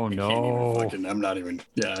it. Oh Can't even no. fucking, I'm not even.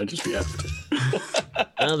 Yeah, I just yeah.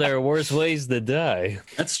 Well, there are worse ways to die.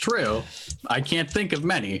 That's true. I can't think of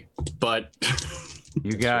many, but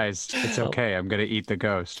You guys, it's okay. I'm gonna eat the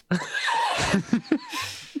ghost.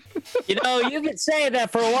 You know, you've been saying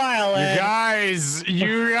that for a while, You and guys,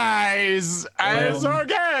 it's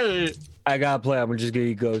okay. I gotta play. I'm just gonna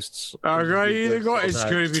eat ghosts. I'm gonna eat the ghost. It's Okay.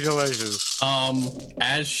 gonna be delicious.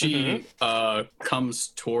 as she comes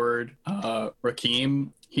toward Rakim,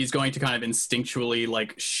 he's going to kind of instinctually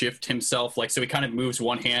like shift himself, like so he kind of moves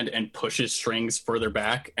one hand and pushes strings further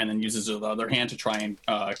back, and then uses the other hand to try and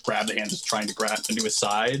grab the hand that's trying to grasp into his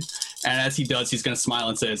side. And as he does, he's going to smile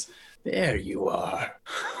and says, "There you are."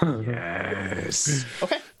 Yes.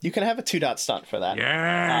 Okay, you can have a 2-dot stunt for that.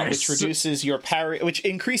 Yes. Which reduces your parry, which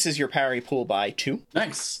increases your parry pool by 2.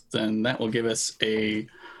 Nice. Then that will give us a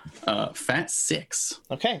fat 6.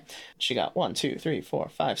 Okay, she got 1, 2, 3, 4,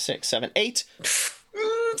 5, 6, 7, 8.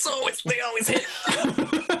 They always hit.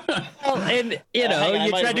 Well, and you know, Hang on,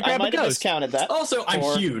 you tried to I grab a might have ghost. miscounted that. Also, I'm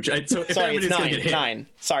Or- huge. So if Sorry, anybody's it's going 9. to get hit, 9.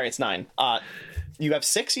 Sorry, it's 9. You have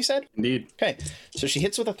 6, you said? Indeed. Okay, so she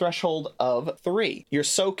hits with a threshold of 3. Your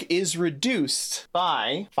soak is reduced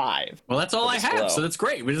by 5. Well, that's all I have, blow. so that's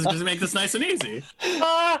great. We just make this nice and easy.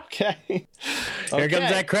 Okay. Here comes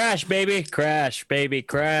that crash, baby. Crash, baby,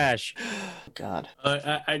 crash. God.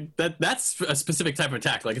 That's a specific type of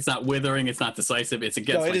attack. Like, it's not withering, it's not decisive, it's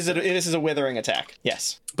against. No, it is a withering attack.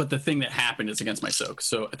 Yes. But the thing that happened is against my soak.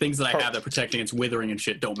 So things that I have that protect against withering and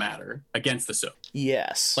shit don't matter against the soak.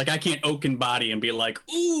 Yes. Like, I can't oaken body and be like,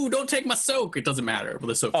 ooh, don't take my soak. It doesn't matter. Well,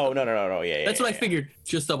 the soak. Oh, no. Yeah. That's what I figured.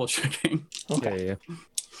 Just double checking. Okay.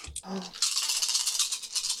 Yeah.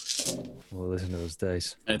 Well, listen to those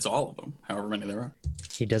dice. And it's all of them, however many there are.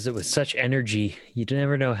 He does it with such energy. You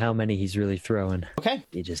never know how many he's really throwing. Okay.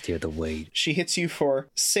 You just hear the weight. She hits you for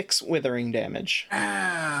 6 withering damage.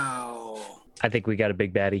 Ow. I think we got a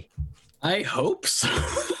big baddie. I hope so.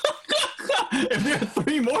 If there are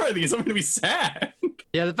 3 more of these, I'm going to be sad.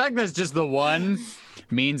 Yeah, the fact that it's just the one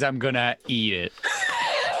means I'm gonna eat it.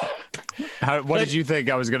 What did you think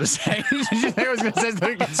I was gonna say? Did you think I was gonna say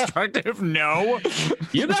something constructive? No.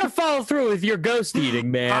 You better follow through with your ghost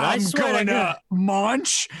eating, man. I I'm swear to gonna God.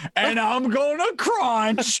 munch, and I'm gonna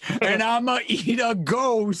crunch, and I'm gonna eat a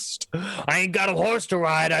ghost. I ain't got a horse to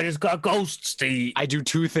ride. I just got ghosts to eat. I do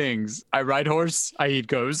 2 things. I ride horse, I eat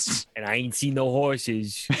ghosts. And I ain't seen no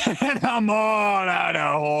horses. And I'm all out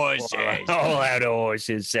of horses. All out of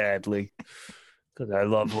horses, sadly. Because I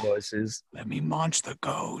love horses. Let me munch the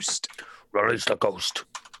ghost. Release the ghost.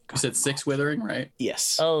 You said 6 withering, right?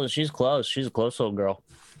 Yes. Oh, she's close. She's a close little girl.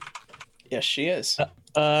 Yes, she is.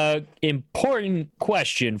 Important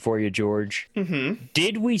question for you, George. Mm-hmm.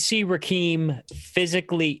 Did we see Rakeem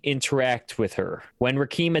physically interact with her when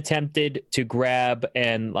Rakeem attempted to grab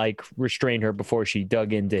and like restrain her before she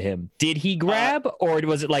dug into him? Did he grab or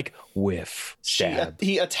was it like whiff, stab?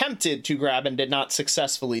 He attempted to grab and did not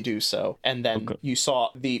successfully do so. And then you saw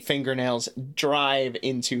the fingernails drive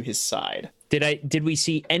into his side. Did we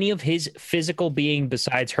see any of his physical being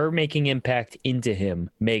besides her making impact into him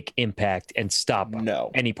make impact and stop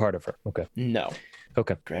No. any part of her? Okay. No.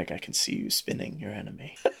 Okay. Greg, I can see you spinning your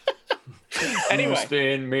enemy. Anyway.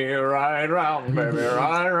 Spin me right round, baby,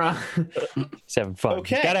 right round. He's having fun.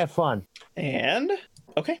 Okay. He's gotta have fun. And,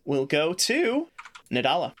 okay, we'll go to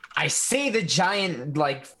Nadala. I see the giant,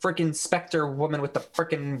 like, freaking specter woman with the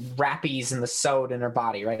freaking wrappies and the sewed in her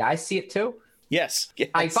body, right? I see it too. Yes.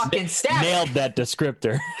 I fucking stab it. Nailed that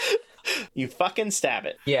descriptor. You fucking stab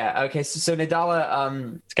it. Yeah. Okay. So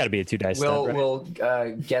Nadala, It's got to be a 2 dice. will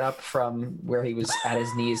get up from where he was at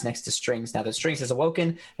his knees next to Strings. Now that Strings has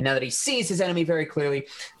awoken, and now that he sees his enemy very clearly,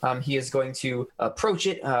 he is going to approach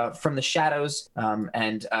it from the shadows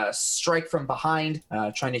and strike from behind,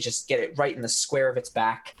 trying to just get it right in the square of its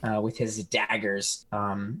back with his daggers.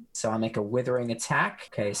 So I'll make a withering attack.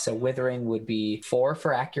 Okay, so withering would be 4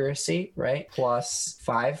 for accuracy, right? Plus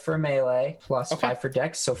 5 for melee, plus 5 for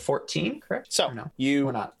dex, so 14. Correct? So Or no? you,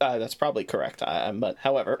 Or not? that's probably correct. But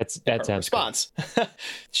however, That her sounds response.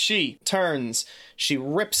 She turns, she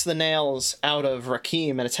rips the nails out of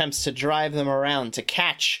Rakeem and attempts to drive them around to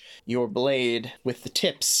catch your blade with the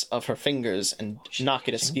tips of her fingers and knock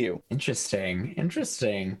it askew.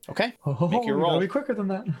 Interesting. Okay, Oh, make your we gotta roll. be quicker than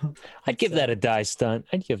that. I'd give that a die stunt.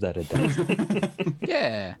 I'd give that a die.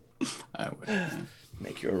 Yeah. I would.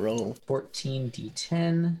 Make your roll.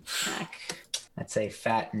 14d10. That's a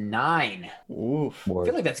fat 9. Oof. I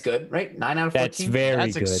feel like that's good, right? 9 out of 14. That's very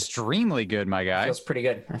That's good. extremely good, my guy. Feels pretty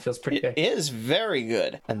good. That feels pretty It good. is very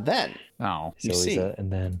good. And then Oh. you So see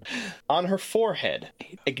and then on her forehead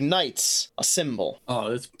ignites a symbol. Oh,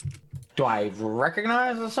 that's Do I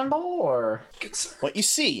recognize the symbol or? What you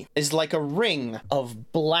see is like a ring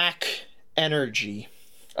of black energy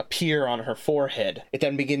appear on her forehead. It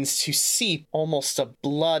then begins to seep almost a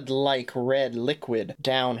blood-like red liquid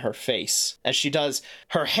down her face. As she does,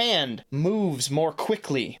 her hand moves more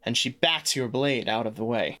quickly and she bats your blade out of the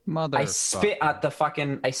way. Mother. I spit at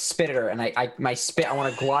her and my spit, I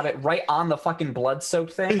want to glot it right on the fucking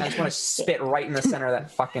blood-soaked thing. I just want to spit right in the center of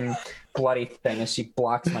that fucking bloody thing as she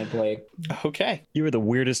blocks my blade. Okay. you were the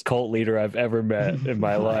weirdest cult leader I've ever met in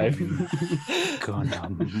my life. Gonna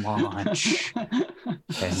munch.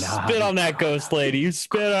 And Spit on that ghost lady. You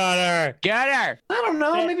spit on her. Get her. I don't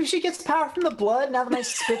know. Maybe she gets power from the blood now that my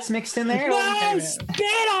spit's mixed in there. No,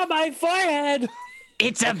 spit on my forehead.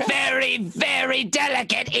 It's a very, very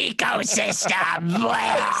delicate ecosystem.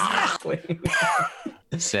 Exactly.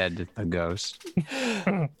 said a ghost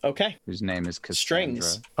Okay. whose name is Cassandra.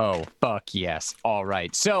 Strings. Oh, fuck yes. All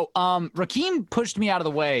right. So, Rakim pushed me out of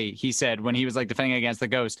the way, he said, when he was like defending against the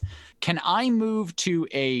ghost. Can I move to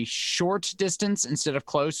a short distance instead of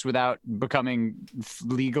close without becoming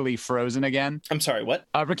legally frozen again? I'm sorry, what?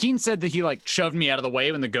 Rakim said that he like shoved me out of the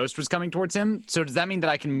way when the ghost was coming towards him. So does that mean that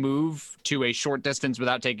I can move to a short distance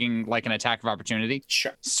without taking like an attack of opportunity?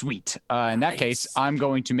 Sure. Sweet. In that case, I'm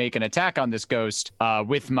going to make an attack on this ghost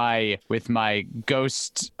with my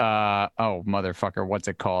ghost. Oh motherfucker, what's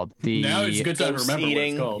it called? Now it's a good time to remember what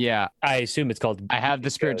it's called. Yeah, I assume it's called. I have the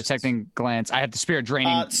spirit detecting glance. I have the spirit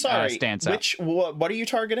draining stance up. What are you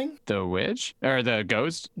targeting? The witch or the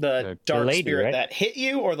ghost? The dark lady, spirit right? that hit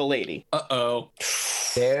you, or the lady? Uh-oh.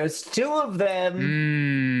 There's two of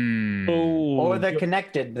them. Or they're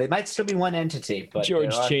connected. They might still be one entity, but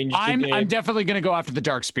George changed the game. I'm definitely going to go after the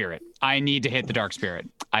dark spirit. I need to hit the dark spirit.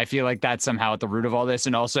 I feel like that's somehow at the root of all this.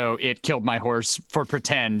 And also, it killed my horse for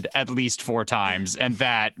pretend at least 4 times. And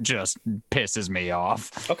that just pisses me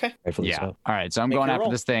off. Okay. Rightfully Yeah. so. All right. So I'm Make going your after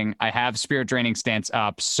roll. this thing. I have spirit draining stance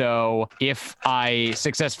up. So if I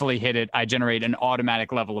successfully hit it, I generate an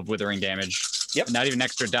automatic level of withering damage. Yep. Not even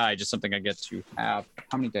extra die, just something I get to have.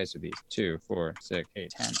 How many dice are these? 2, 4, 6, 8,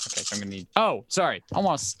 10. Okay, so I'm gonna need. Oh, sorry. I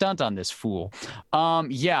want to stunt on this fool.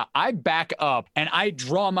 Yeah, I back up and I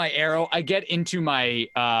draw my arrow. I get into my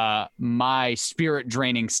my spirit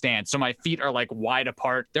draining stance. So my feet are like wide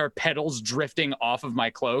apart. There are petals drifting off of my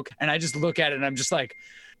cloak, and I just look at it and I'm just like,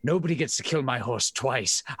 nobody gets to kill my horse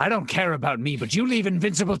twice. I don't care about me, but you leave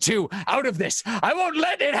Invincible 2 out of this. I won't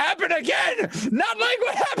let it happen again. Not like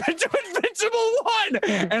what happened to Invincible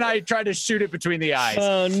 1. And I try to shoot it between the eyes.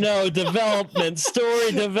 Oh no, development,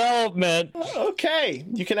 story development. Okay.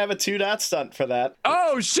 You can have a 2-dot stunt for that.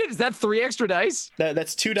 Oh shit, is that 3 extra dice?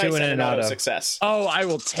 That's 2 dice and an auto success. Oh, I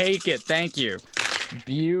will take it. Thank you.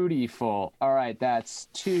 Beautiful. All right, that's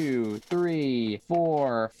 2, 3,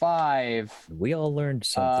 4, 5. We all learned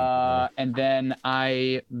something. And then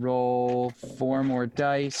I roll 4 more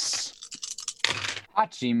dice.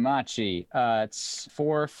 Hachi machi. It's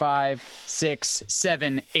 4, 5, 6,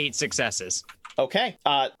 7, 8 successes. Okay.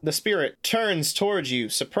 The spirit turns towards you,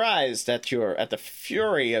 surprised at the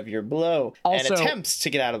fury of your blow, and Also- attempts to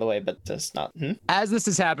get out of the way, but does not. As this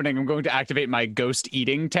is happening, I'm going to activate my ghost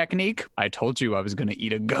eating technique. I told you I was going to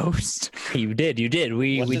eat a ghost. You did.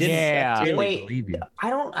 We What does didn't Yeah. really Wait. believe you. I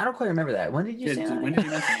don't quite remember that. When did you say that? When did you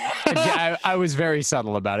mention that? Yeah, I was very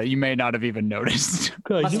subtle about it. You may not have even noticed.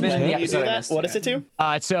 Must have been in the You do episode I that? missed. What does it do?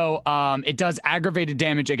 So it does aggravated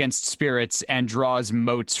damage against spirits and draws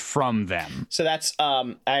motes from them. So that's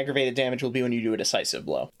aggravated damage will be when you do a decisive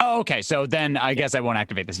blow. Oh, okay. So then I guess I won't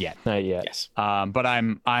activate this yet. Not yet. Yes. But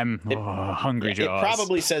I'm hungry It jaws.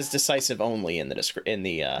 probably says decisive only in the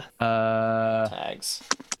tags.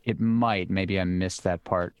 It might. Maybe I missed that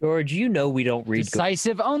part. George, you know we don't read.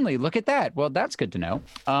 Decisive only. Look at that. Well, that's good to know.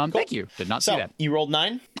 Thank you. Did not see So that. you rolled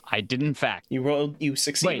 9. I did in fact. You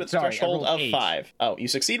succeed Wait, with the sorry, I threshold rolled of 8. 5. Oh, you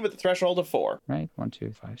succeed with the threshold of 4. Right? 1,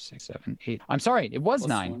 2, 5, 6, 7, 8. I'm sorry. It was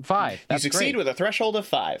 9. 1. 5. That's You succeed great. with a threshold of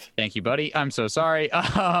 5. Thank you, buddy. I'm so sorry.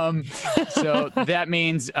 So that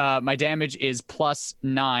means my damage is plus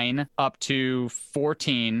 9 up to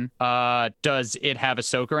 14. Does it have a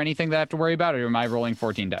soak or anything that I have to worry about, or am I rolling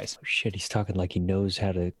 14 dice? Oh, shit, he's talking like he knows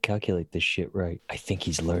how to calculate this shit right. I think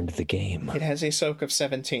he's learned the game. It has a soak of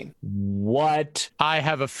 17. What I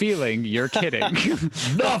have a feeling you're kidding.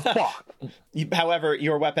 the fuck? However,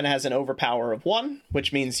 your weapon has an overpower of 1,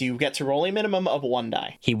 which means you get to roll a minimum of 1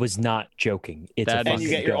 die. He was not joking. It's That a is- And you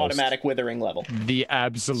fucking get your ghost. automatic withering level. The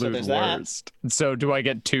absolute there's that. worst. So do I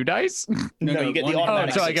get 2 dice? No, you get the one- Oh,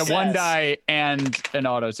 automatic so I get 1 success. die and an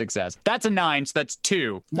auto success. That's a 9, so that's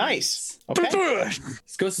 2. Nice. Okay.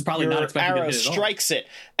 This ghost is probably not Your expecting to arrow hit it at all. strikes it,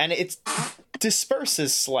 and it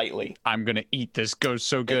disperses slightly. I'm gonna eat this ghost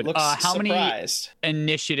so It good. looks How many surprised.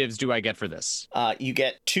 initiatives do I get for this? You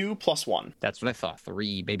get 2 plus 1. That's what I thought.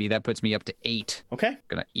 3, baby. That puts me up to 8. Okay.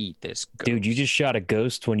 Gonna eat this ghost. Dude, you just shot a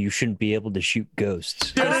ghost when you shouldn't be able to shoot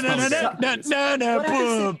ghosts. That's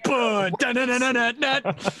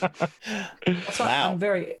why Wow. I'm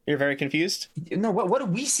very. You're very confused? No, what do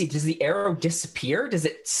we see? Does the arrow disappear? Does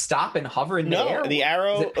it stop and hover in the air? No, the Does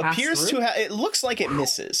arrow it pass appears through? to have. It looks like it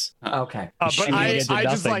misses. Okay. But shooting I into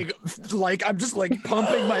just nothing. I'm just like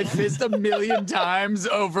pumping my fist a million times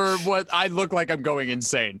over what I look like I'm going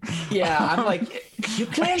insane. Yeah, I'm like, You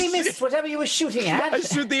clearly missed whatever you were shooting at. I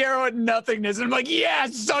shoot the arrow at nothingness, and I'm like, yeah,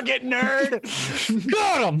 suck it, nerd.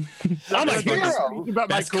 Got him. I'm a hero. About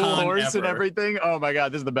my Best cool con horse and ever. everything. Oh my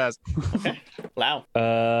god, this is the best. Wow.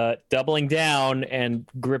 Doubling down and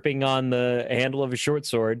gripping on the handle of a short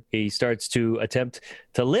sword, he starts to attempt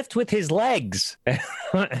to lift with his legs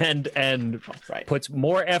and Right. puts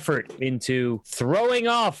more effort into throwing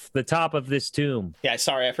off the top of this tomb. Yeah,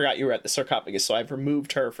 sorry, I forgot you were at the sarcophagus, so I've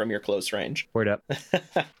removed her from your close range. Word up.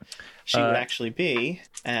 She would actually be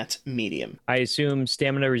at medium. I assume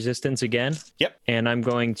stamina resistance again. Yep. And I'm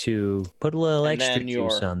going to put a little And extra then your-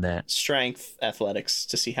 juice on that. Strength, athletics,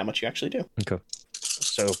 to see how much you actually do. Okay.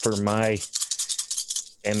 So for my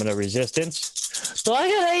stamina resistance, do I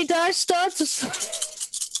get 8 dice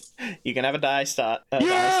stats? You can have a die stat.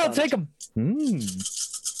 Yeah, I'll take them.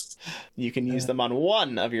 You can use them on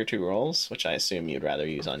one of your 2 rolls, which I assume you'd rather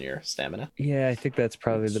use on your stamina. Yeah, I think that's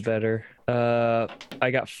probably the better.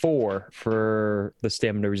 I got 4 for the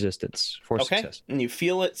stamina resistance. 4 Okay. success. And you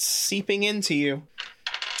feel it seeping into you.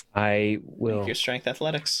 I Make will your strength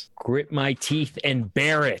athletics. grit my teeth and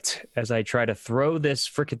bear it as I try to throw this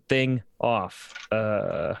frickin' thing off.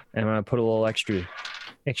 And I'm gonna put a little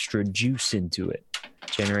extra juice into it,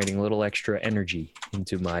 generating a little extra energy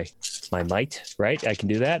into my might. Right? I can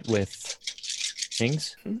do that with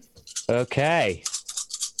things. Okay.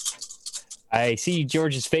 I see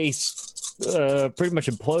George's face pretty much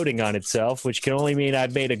imploding on itself, which can only mean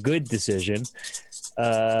I've made a good decision.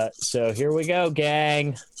 So here we go,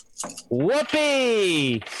 gang.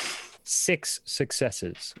 Whoopee! 6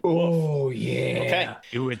 successes. Oh yeah. Okay.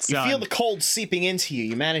 Do it, You son. feel the cold seeping into you.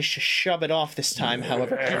 You manage to shove it off this time,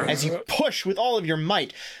 however. As you push with all of your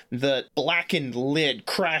might, the blackened lid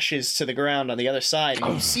crashes to the ground on the other side,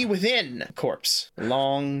 and you see within a corpse.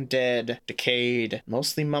 Long dead, decayed,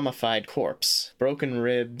 mostly mummified corpse. Broken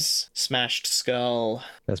ribs, smashed skull.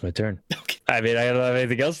 That's my turn. Okay. I mean, I don't have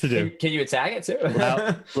anything else to do. Can you attack it too?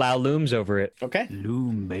 Lao looms over it. Okay.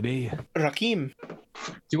 Loom, baby. Rakim.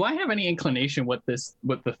 Do I have any inclination what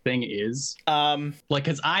the thing is? Like,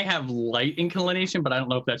 cause I have light inclination, but I don't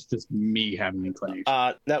know if that's just me having inclination.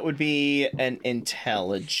 That would be an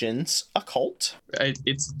intelligence occult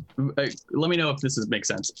Let me know if makes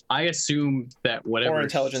sense. I assume that whatever or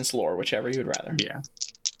intelligence lore, whichever you would rather. Yeah,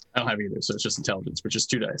 I don't have either, so it's just intelligence, which is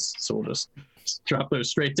 2 dice. So we'll just drop those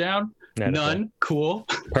straight down. None. Cool.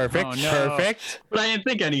 Perfect. Oh, no. Perfect. But I didn't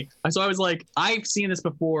think any. So I was like, I've seen this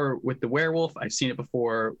before with the werewolf. I've seen it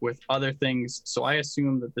before with other things. So I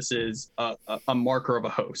assume that this is a marker of a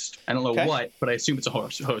host. I don't know Okay. what, but I assume it's a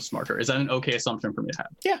host marker. Is that an okay assumption for me to have?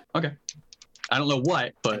 Yeah. Okay. I don't know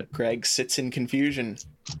what, but Greg sits in confusion.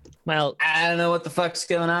 Well, I don't know what the fuck's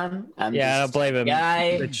going on. I'm yeah, I don't just blame him. a guy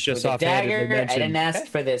It's just with a offhandedly dagger. I didn't mentioned. ask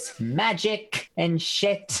for this magic and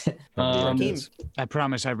shit. Rakim. I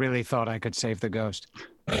promise I really thought I could save the ghost.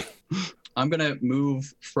 I'm gonna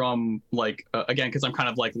move from like again because I'm kind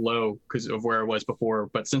of like low because of where I was before.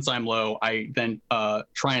 But since I'm low, I then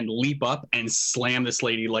try and leap up and slam this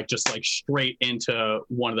lady like just like straight into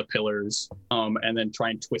one of the pillars, and then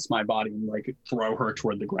try and twist my body and like throw her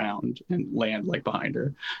toward the ground and land like behind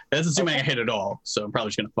her. That's assuming I hit it all, so I'm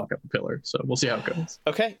probably just gonna fuck up the pillar. So we'll see how it goes.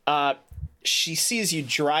 Okay. She sees you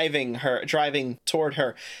driving toward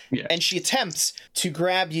her, Yeah. and she attempts to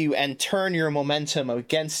grab you and turn your momentum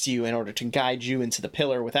against you in order to guide you into the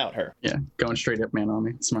pillar without her. Yeah, going straight up man on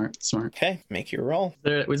me. Smart. Okay, make your roll.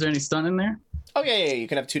 Was there any stun in there? Oh yeah, you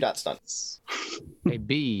can have 2 dot stunts. Hey,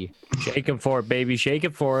 B. Shake him for it, baby. Shake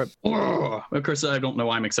it for it. Oh, of course, I don't know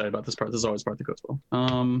why I'm excited about this part. This is always the part that goes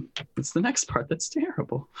well. It's the next part that's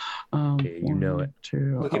terrible. You know it.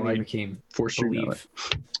 2. Look at me, I Rakim. force you to know Believe.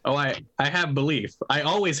 it. Oh, I have belief. I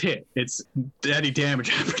always hit. It's any damage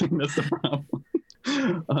happening. That's the problem.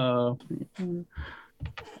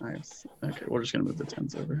 Okay, we're just gonna move the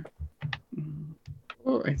 10s over.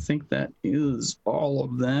 Oh, I think that is all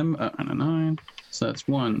of them. And a 9. So that's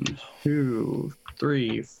 1, 2,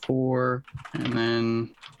 3, 4, and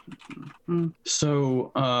then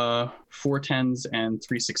so 4 10s and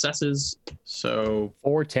 3 successes. So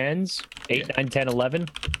 4 10s, 8, Yeah. 9, 10, 11.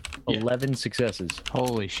 Yeah. 11 successes.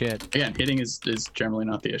 Holy shit. again, hitting is generally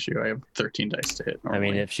not the issue. I have 13 dice to hit. I mean,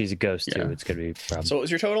 normally. if she's a ghost too, Yeah. it's gonna be a problem. So what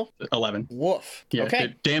was your total? 11. Woof. Yeah. Okay.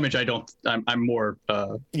 The damage, I'm more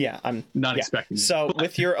Yeah, I'm not yeah. expecting. So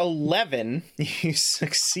with your 11, you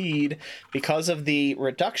succeed because of the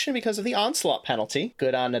reduction, because of the onslaught penalty.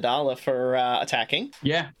 Good on Nadala for attacking.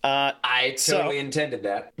 Yeah. I So- totally intended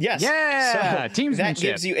that. Yes. Yeah, So teamsmanship. that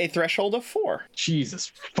gives you a threshold of 4.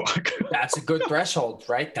 Jesus fuck. That's a good threshold,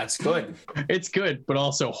 right? That's That's good. It's good, but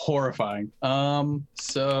also horrifying.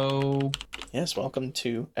 So Yes, welcome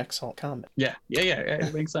to Exalt Combat. yeah,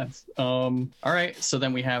 it makes sense. All right, so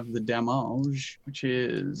then we have the damage, which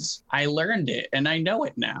is I learned it and I know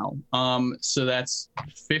it now. So that's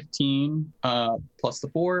 15 plus the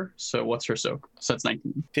 4. So what's her soak? So that's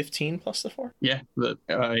 19. 15 plus the 4? Yeah, the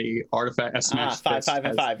artifact. A smash 5, 5, and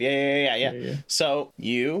has- 5. Yeah. yeah. So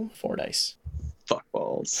you 4 dice. Fuck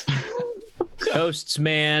balls. Ghosts,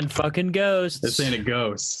 man. Fucking ghosts. This ain't a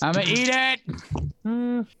ghost. I'm gonna eat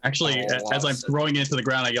it. Actually, as I'm throwing it into the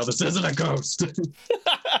ground, I yell, "This isn't a ghost."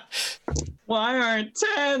 Why aren't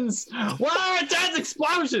tens? Why aren't tens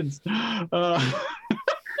explosions?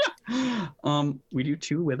 We do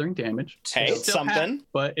 2 withering damage. Hey, it's Still something.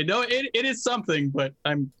 But it is something. But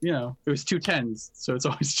it was 2 tens, so it's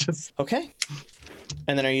always just. Okay.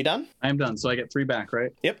 And then are you done? I am done, so I get 3 back,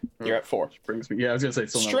 right? Yep. You're at 4. Brings me. Yeah, I was gonna say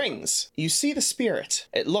still no. Strings. You see the spirit.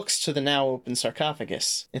 It looks to the now open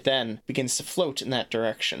sarcophagus. It then begins to float in that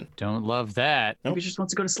direction. Don't love that. Maybe he just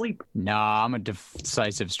wants to go to sleep. Nah, I'm a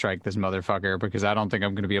decisive strike this motherfucker because I don't think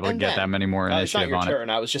I'm gonna be able to And get then- that many more It's not initiative your on it. turn.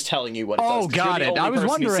 I was just telling you what it does. Oh, 'cause you're got the it. only I was person who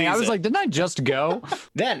wondering. I sees was it. like, didn't I just go?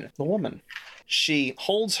 Then the woman. She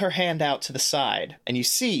holds her hand out to the side, and you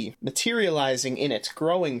see, materializing in it,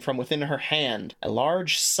 growing from within her hand, a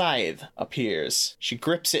large scythe appears. She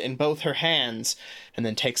grips it in both her hands, and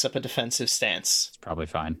then takes up a defensive stance. It's probably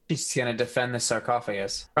fine. She's gonna defend the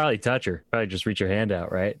sarcophagus. Probably touch her. Probably just reach your hand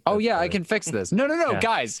out, right? Oh That's, yeah, I can fix this. No, Yeah.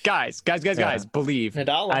 guys, believe.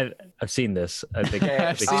 Nadala. I've seen this. I think Okay,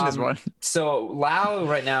 I've seen this one. So Lau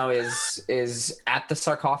right now is at the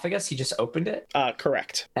sarcophagus. He just opened it,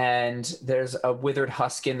 Correct. and there's a withered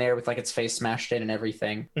husk in there with like its face smashed in and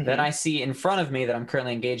everything. Mhm. Then I see in front of me that I'm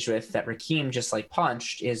currently engaged with that Rakeem just like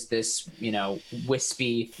punched is this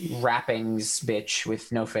wispy wrappings bitch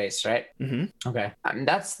with no face, right? Mm-hmm. Okay,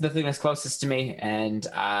 that's the thing that's closest to me, and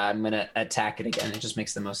I'm gonna attack it again. It just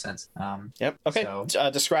makes the most sense. Yep. Okay.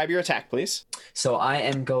 So- Describe your attack, please. So I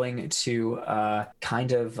am going to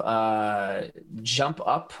kind of jump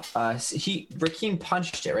up. Rakeem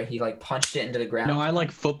punched it, right? He like punched it into the ground. No, I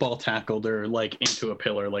like football tackled her like into a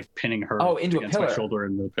pillar, like pinning her. Oh, into a against my pillar. shoulder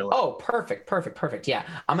into the pillar. Oh, perfect. Yeah,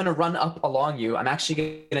 I'm gonna run up along you. I'm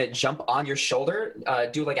actually gonna jump on your shoulder,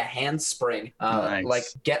 do like a handspring, Nice. like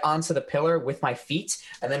get onto the pillar with my feet,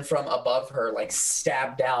 and then from above her, like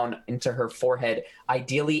stab down into her forehead.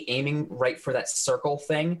 Ideally, aiming right for that circle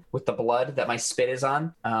thing with the blood that my spit is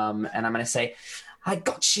on. And I'm gonna say, "I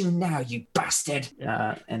got you now, you bastard!"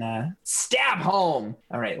 And stab home.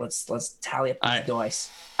 All right, let's tally up these dice.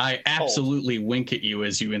 I absolutely wink at you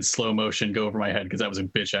as you in slow motion go over my head because that was a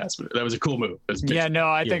bitch ass. That was a cool move. That was bitch- Yeah, no,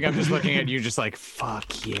 I think I'm just looking at you, just like,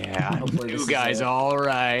 fuck yeah, Hopefully this you is guys, it. all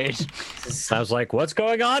right. I was like, what's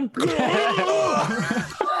going on?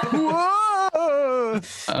 Whoa!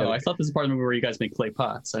 Oh, I thought this was part of the movie where you guys make clay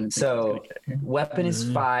pots. I didn't think So it was gonna get- weapon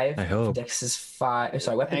is 5. I hope. Dex is 5.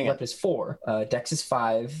 Sorry, Hang on. weapon is 4. Dex is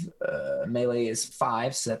 5. Melee is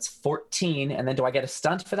 5. So that's 14. And then do I get a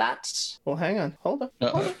stunt for that? Well, hang on. Hold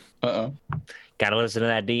on. Uh-oh. Gotta listen to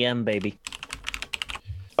that DM, baby.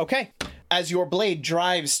 Okay. As your blade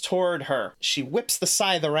drives toward her, she whips the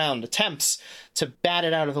scythe around, attempts to bat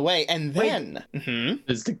it out of the way, and then... Mhm.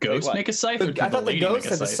 Does the ghost what? make a scythe? Or did I thought the lady ghost make a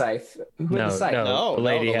had the scythe? scythe. Who had the scythe? No, the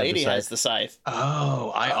lady the had the lady scythe. has the scythe.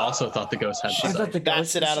 Oh, I also thought the ghost had the I thought scythe. the Bats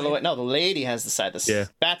ghost it out of the had way. No, the lady has the scythe. Yeah.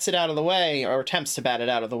 Bats it out of the way, or attempts to bat it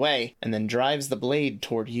out of the way, and then drives the blade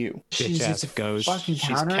toward you. She's Bitch-ass just a ghost. fucking She's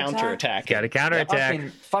counterattack. counterattacking. Gotta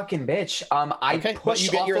counterattack. Fucking bitch. I Okay, push but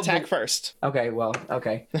you get your off of attack the- first. Okay, well,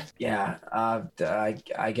 okay. Yeah.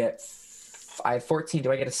 I get. I have 14.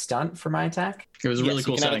 Do I get a stunt for my attack? It was a really Yes,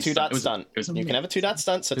 cool you can have a setting 2-dot stunt. It was You can have a 2-dot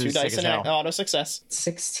stunt, so It 2 was dice sick and as an hell. auto success.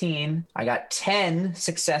 16. I got 10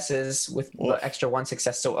 successes with Woof. the extra 1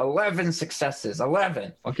 success, so 11 successes.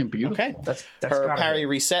 11. fucking beautiful. Okay. That's Her gotta parry hit.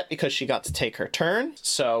 reset because she got to take her turn,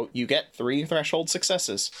 so you get 3 threshold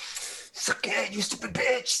successes. Suck it, you stupid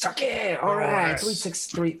bitch. Suck it. All right. 3, 6,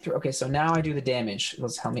 3, 3. Okay, so now I do the damage.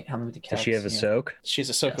 Let's help me with the Does counts. she have a Yeah. soak? She's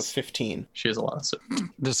a soak of Yes. 15. She has a lot of stuff.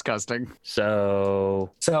 Disgusting.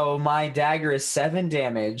 So So my dagger is 7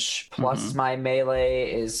 damage, plus my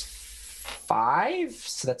melee is 5,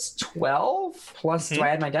 so that's 12. Plus, do I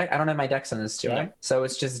add my dex? I don't have my dex on this, do I? So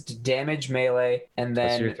it's just damage, melee, and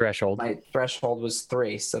what's your then threshold? my threshold was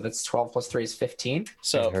 3, so that's 12 plus 3 is 15.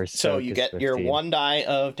 So, And her so soak you is get your 15. 1 die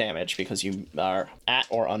of damage because you are at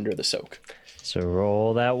or under the soak. So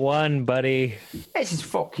roll that 1, buddy. This is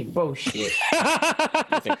fucking bullshit.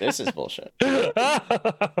 I think this is bullshit.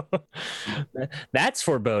 That's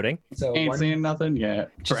foreboding. So Ain't seeing nothing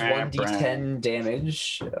yet. just 1d10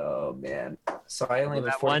 damage. Oh man. So I only have a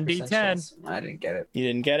That 40% 1d10. chance. I didn't get it. You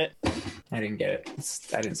didn't get it? I didn't get it.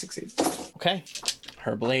 I didn't succeed. Okay.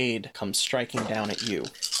 Her blade comes striking down at you.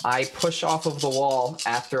 I push off of the wall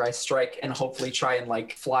after I strike and hopefully try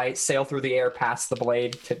and sail through the air past the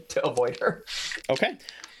blade to avoid her. Okay.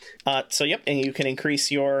 So yep, and you can increase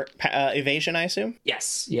your evasion, I assume?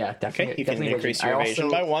 Yes. Yeah, definitely. Okay, you can definitely increase your evasion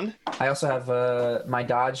by 1. I also have my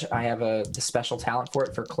dodge. I have the special talent for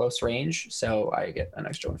it for close range, so I get an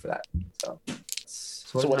extra 1 for that.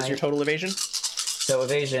 So what is your total evasion? So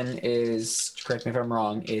evasion is, correct me if I'm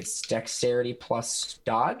wrong, it's dexterity plus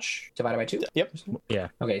dodge divided by 2? Yep. Yeah.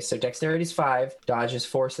 Okay, so dexterity is 5, dodge is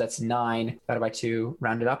 4, so that's 9 divided by 2,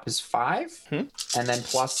 rounded up is 5, and then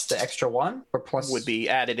plus the extra 1, or plus... Would be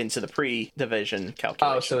added into the pre-division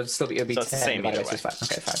calculation. Oh, so it would be So 10 it's the same divided either by 2 is 5.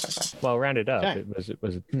 Okay, 5. Well, rounded up. Okay. It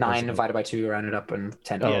was 9 divided by 2 rounded up and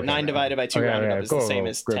 10. Yeah, okay. 9 divided by 2 rounded up is the same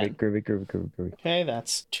as 10. Groovy. Okay,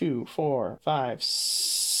 that's 2, 4, 5,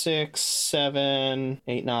 6, 7,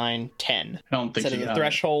 8, 9, 10. I don't think Set she of the got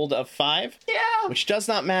threshold of 5, Yeah! which does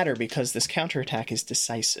not matter because this counterattack is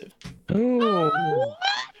decisive. Ooh.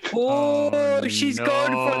 Oh, she's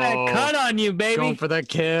going for that cut on you, baby. Going for the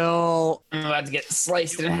kill. I'm about to get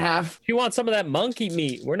sliced in half. She wants some of that monkey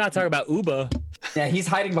meat. We're not talking about Uba. Yeah, he's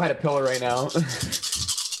hiding behind a pillar right now.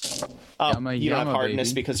 You don't have yumma, hardness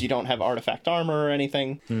baby. because you don't have artifact armor or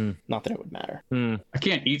anything. Not that it would matter. I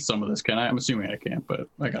can't eat some of this, can I? I'm assuming I can't, but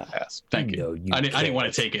I gotta pass. Thank you. No, you I didn't want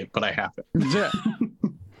can't. to take it, but I have it. Yeah.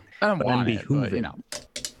 I don't want it, but, unbehooving. you know.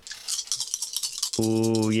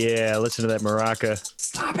 Ooh, yeah. Listen to that maraca.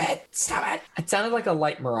 Stop it! It sounded like a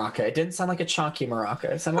light maraca. It didn't sound like a chunky maraca.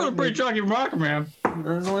 It sounded What a like pretty chalky rock, man. it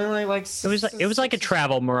was only like It was like a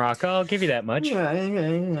travel maraca. I'll give you that much.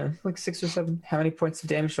 yeah, like 6 or 7. How many points of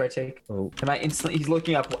damage do I take? Oh. Am I instantly? He's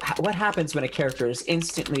looking up. What happens when a character is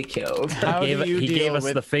instantly killed? How gave- do you he deal gave us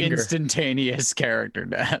with the finger. instantaneous character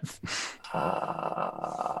death?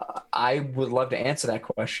 I would love to answer that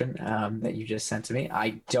question that you just sent to me.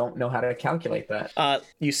 I don't know how to calculate that.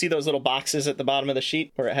 You see those little boxes at the bottom of the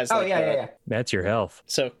sheet where it has Oh like, yeah. That's your health.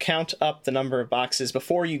 So count up the number of boxes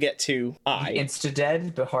before you get to I. Insta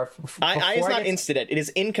dead, but hard. I is not insta-dead. It is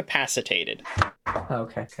incapacitated.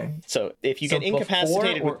 Okay. So if you So get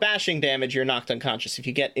incapacitated before or- with bashing damage, you're knocked unconscious. If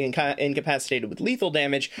you get incapacitated with lethal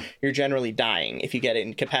damage, you're generally dying. If you get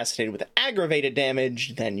incapacitated with aggravated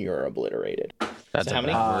damage, then you're obliterated. That's So how a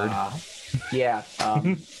many? bad word. Yeah.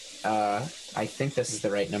 I think this is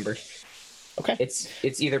the right number. Okay.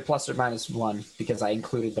 It's either plus or minus 1 because I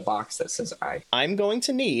included the box that says I. I'm going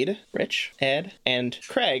to need Rich, Ed, and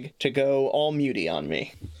Craig to go all muty on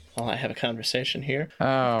me while I have a conversation here.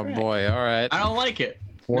 Oh boy! All right. I don't like it.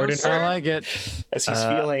 Warden. I like it. As he's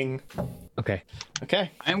feeling... Okay. Okay.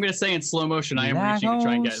 I am going to say in slow motion, I am reaching to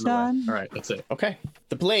try and get in the way. All right, that's it. Okay.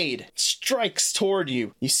 The blade strikes toward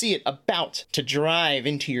you. You see it about to drive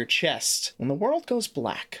into your chest. When the world goes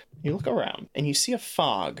black, you look around and you see a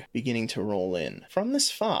fog beginning to roll in. From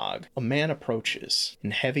this fog, a man approaches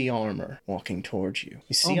in heavy armor, walking towards you.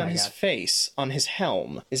 You see Oh on my his God. face, on his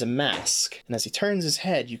helm, is a mask. And as he turns his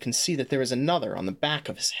head, you can see that there is another on the back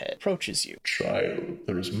of his head. Approaches you. Child,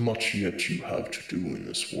 there is much yet you have to do in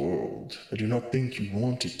this world. I do not think you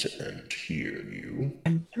want it to end here, you.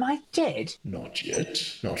 Am I dead? Not yet.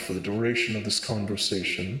 Not for the duration of this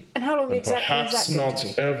conversation. And how long And exactly perhaps is that? going not to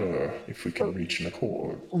be? ever, if we can reach an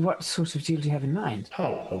accord. What sort of deal do you have in mind?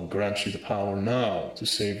 How? I will grant you the power now to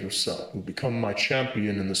save yourself. You will become my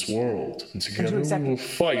champion in this world. And together exactly- we will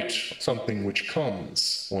fight something which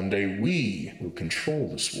comes. One day we will control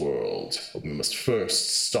this world. But we must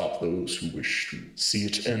first stop those who wish to see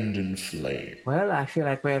it end in flame. Well, I feel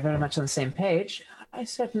like we're very much on the same page. I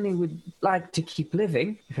certainly would like to keep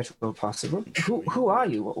living, if it were possible. Who are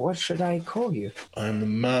you? What should I call you? I am the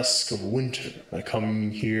Mask of Winter. I come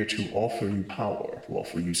here to offer you power, to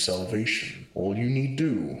offer you salvation. All you need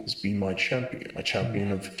do is be my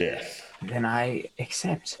champion of death. Then I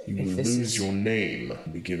accept. You will lose your name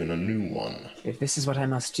and be given a new one. If this is what I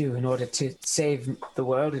must do in order to save the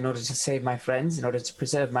world, in order to save my friends, in order to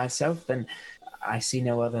preserve myself, then I see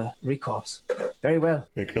no other recourse. Very well.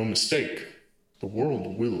 Make no mistake. The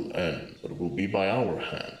world will end, but it will be by our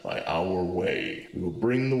hand, by our way. We will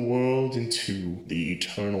bring the world into the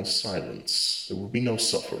eternal silence. There will be no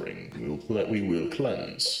suffering. We will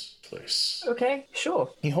cleanse. place. Okay, sure.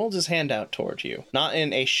 He holds his hand out toward you, not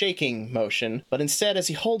in a shaking motion, but instead as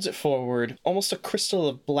he holds it forward, almost a crystal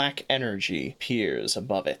of black energy appears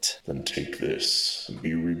above it. Then take this and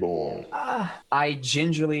be reborn. I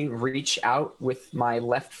gingerly reach out with my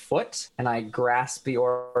left foot and I grasp the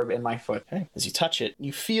orb in my foot. Okay. As you touch it,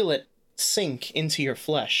 you feel it sink into your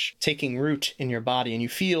flesh, taking root in your body, and you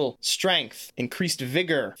feel strength, increased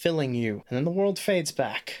vigor filling you, and then the world fades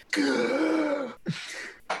back.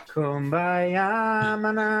 Kumbaya,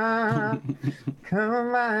 mana.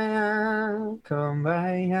 Kumbaya,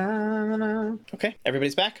 kumbaya, mana. Okay,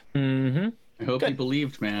 everybody's back? Mm-hmm. I hope he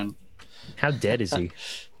believed, man. How dead is he?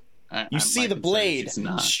 You see the blade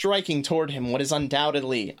striking toward him, what is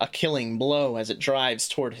undoubtedly a killing blow as it drives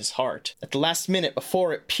toward his heart. At the last minute,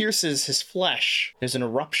 before it pierces his flesh, there's an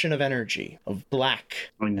eruption of energy, of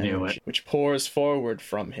black energy, which pours forward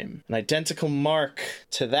from him. An identical mark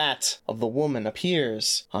to that of the woman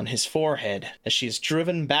appears on his forehead as she is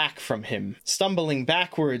driven back from him, stumbling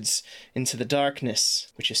backwards into the darkness,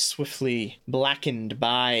 which is swiftly blackened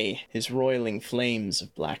by his roiling flames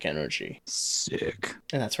of black energy. Sick.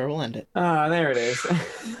 And that's where we'll end it. Ah, there it is.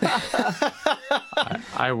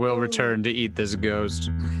 I will return to eat this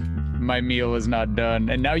ghost. My meal is not done,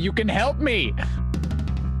 and now you can help me!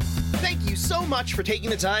 Thank you so much for taking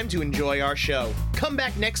the time to enjoy our show. Come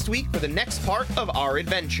back next week for the next part of our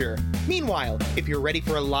adventure. Meanwhile, if you're ready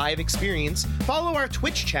for a live experience, follow our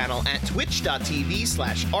Twitch channel at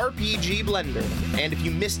twitch.tv/RPGblender. And if you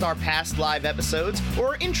missed our past live episodes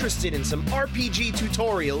or are interested in some RPG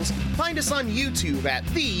tutorials, find us on YouTube at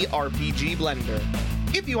The RPG Blender.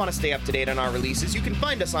 If you want to stay up to date on our releases, you can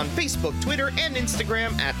find us on Facebook, Twitter, and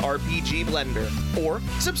Instagram at RPG Blender, or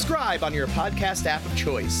subscribe on your podcast app of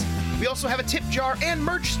choice. We also have a tip jar and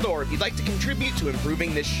merch store if you'd like to contribute to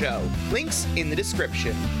improving this show. Links in the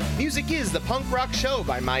description. Music is The Punk Rock Show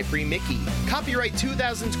by My Free Mickey. Copyright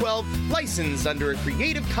 2012, licensed under a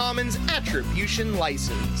Creative Commons Attribution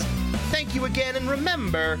License. Thank you again, and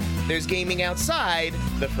remember, there's gaming outside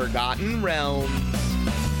the Forgotten Realms.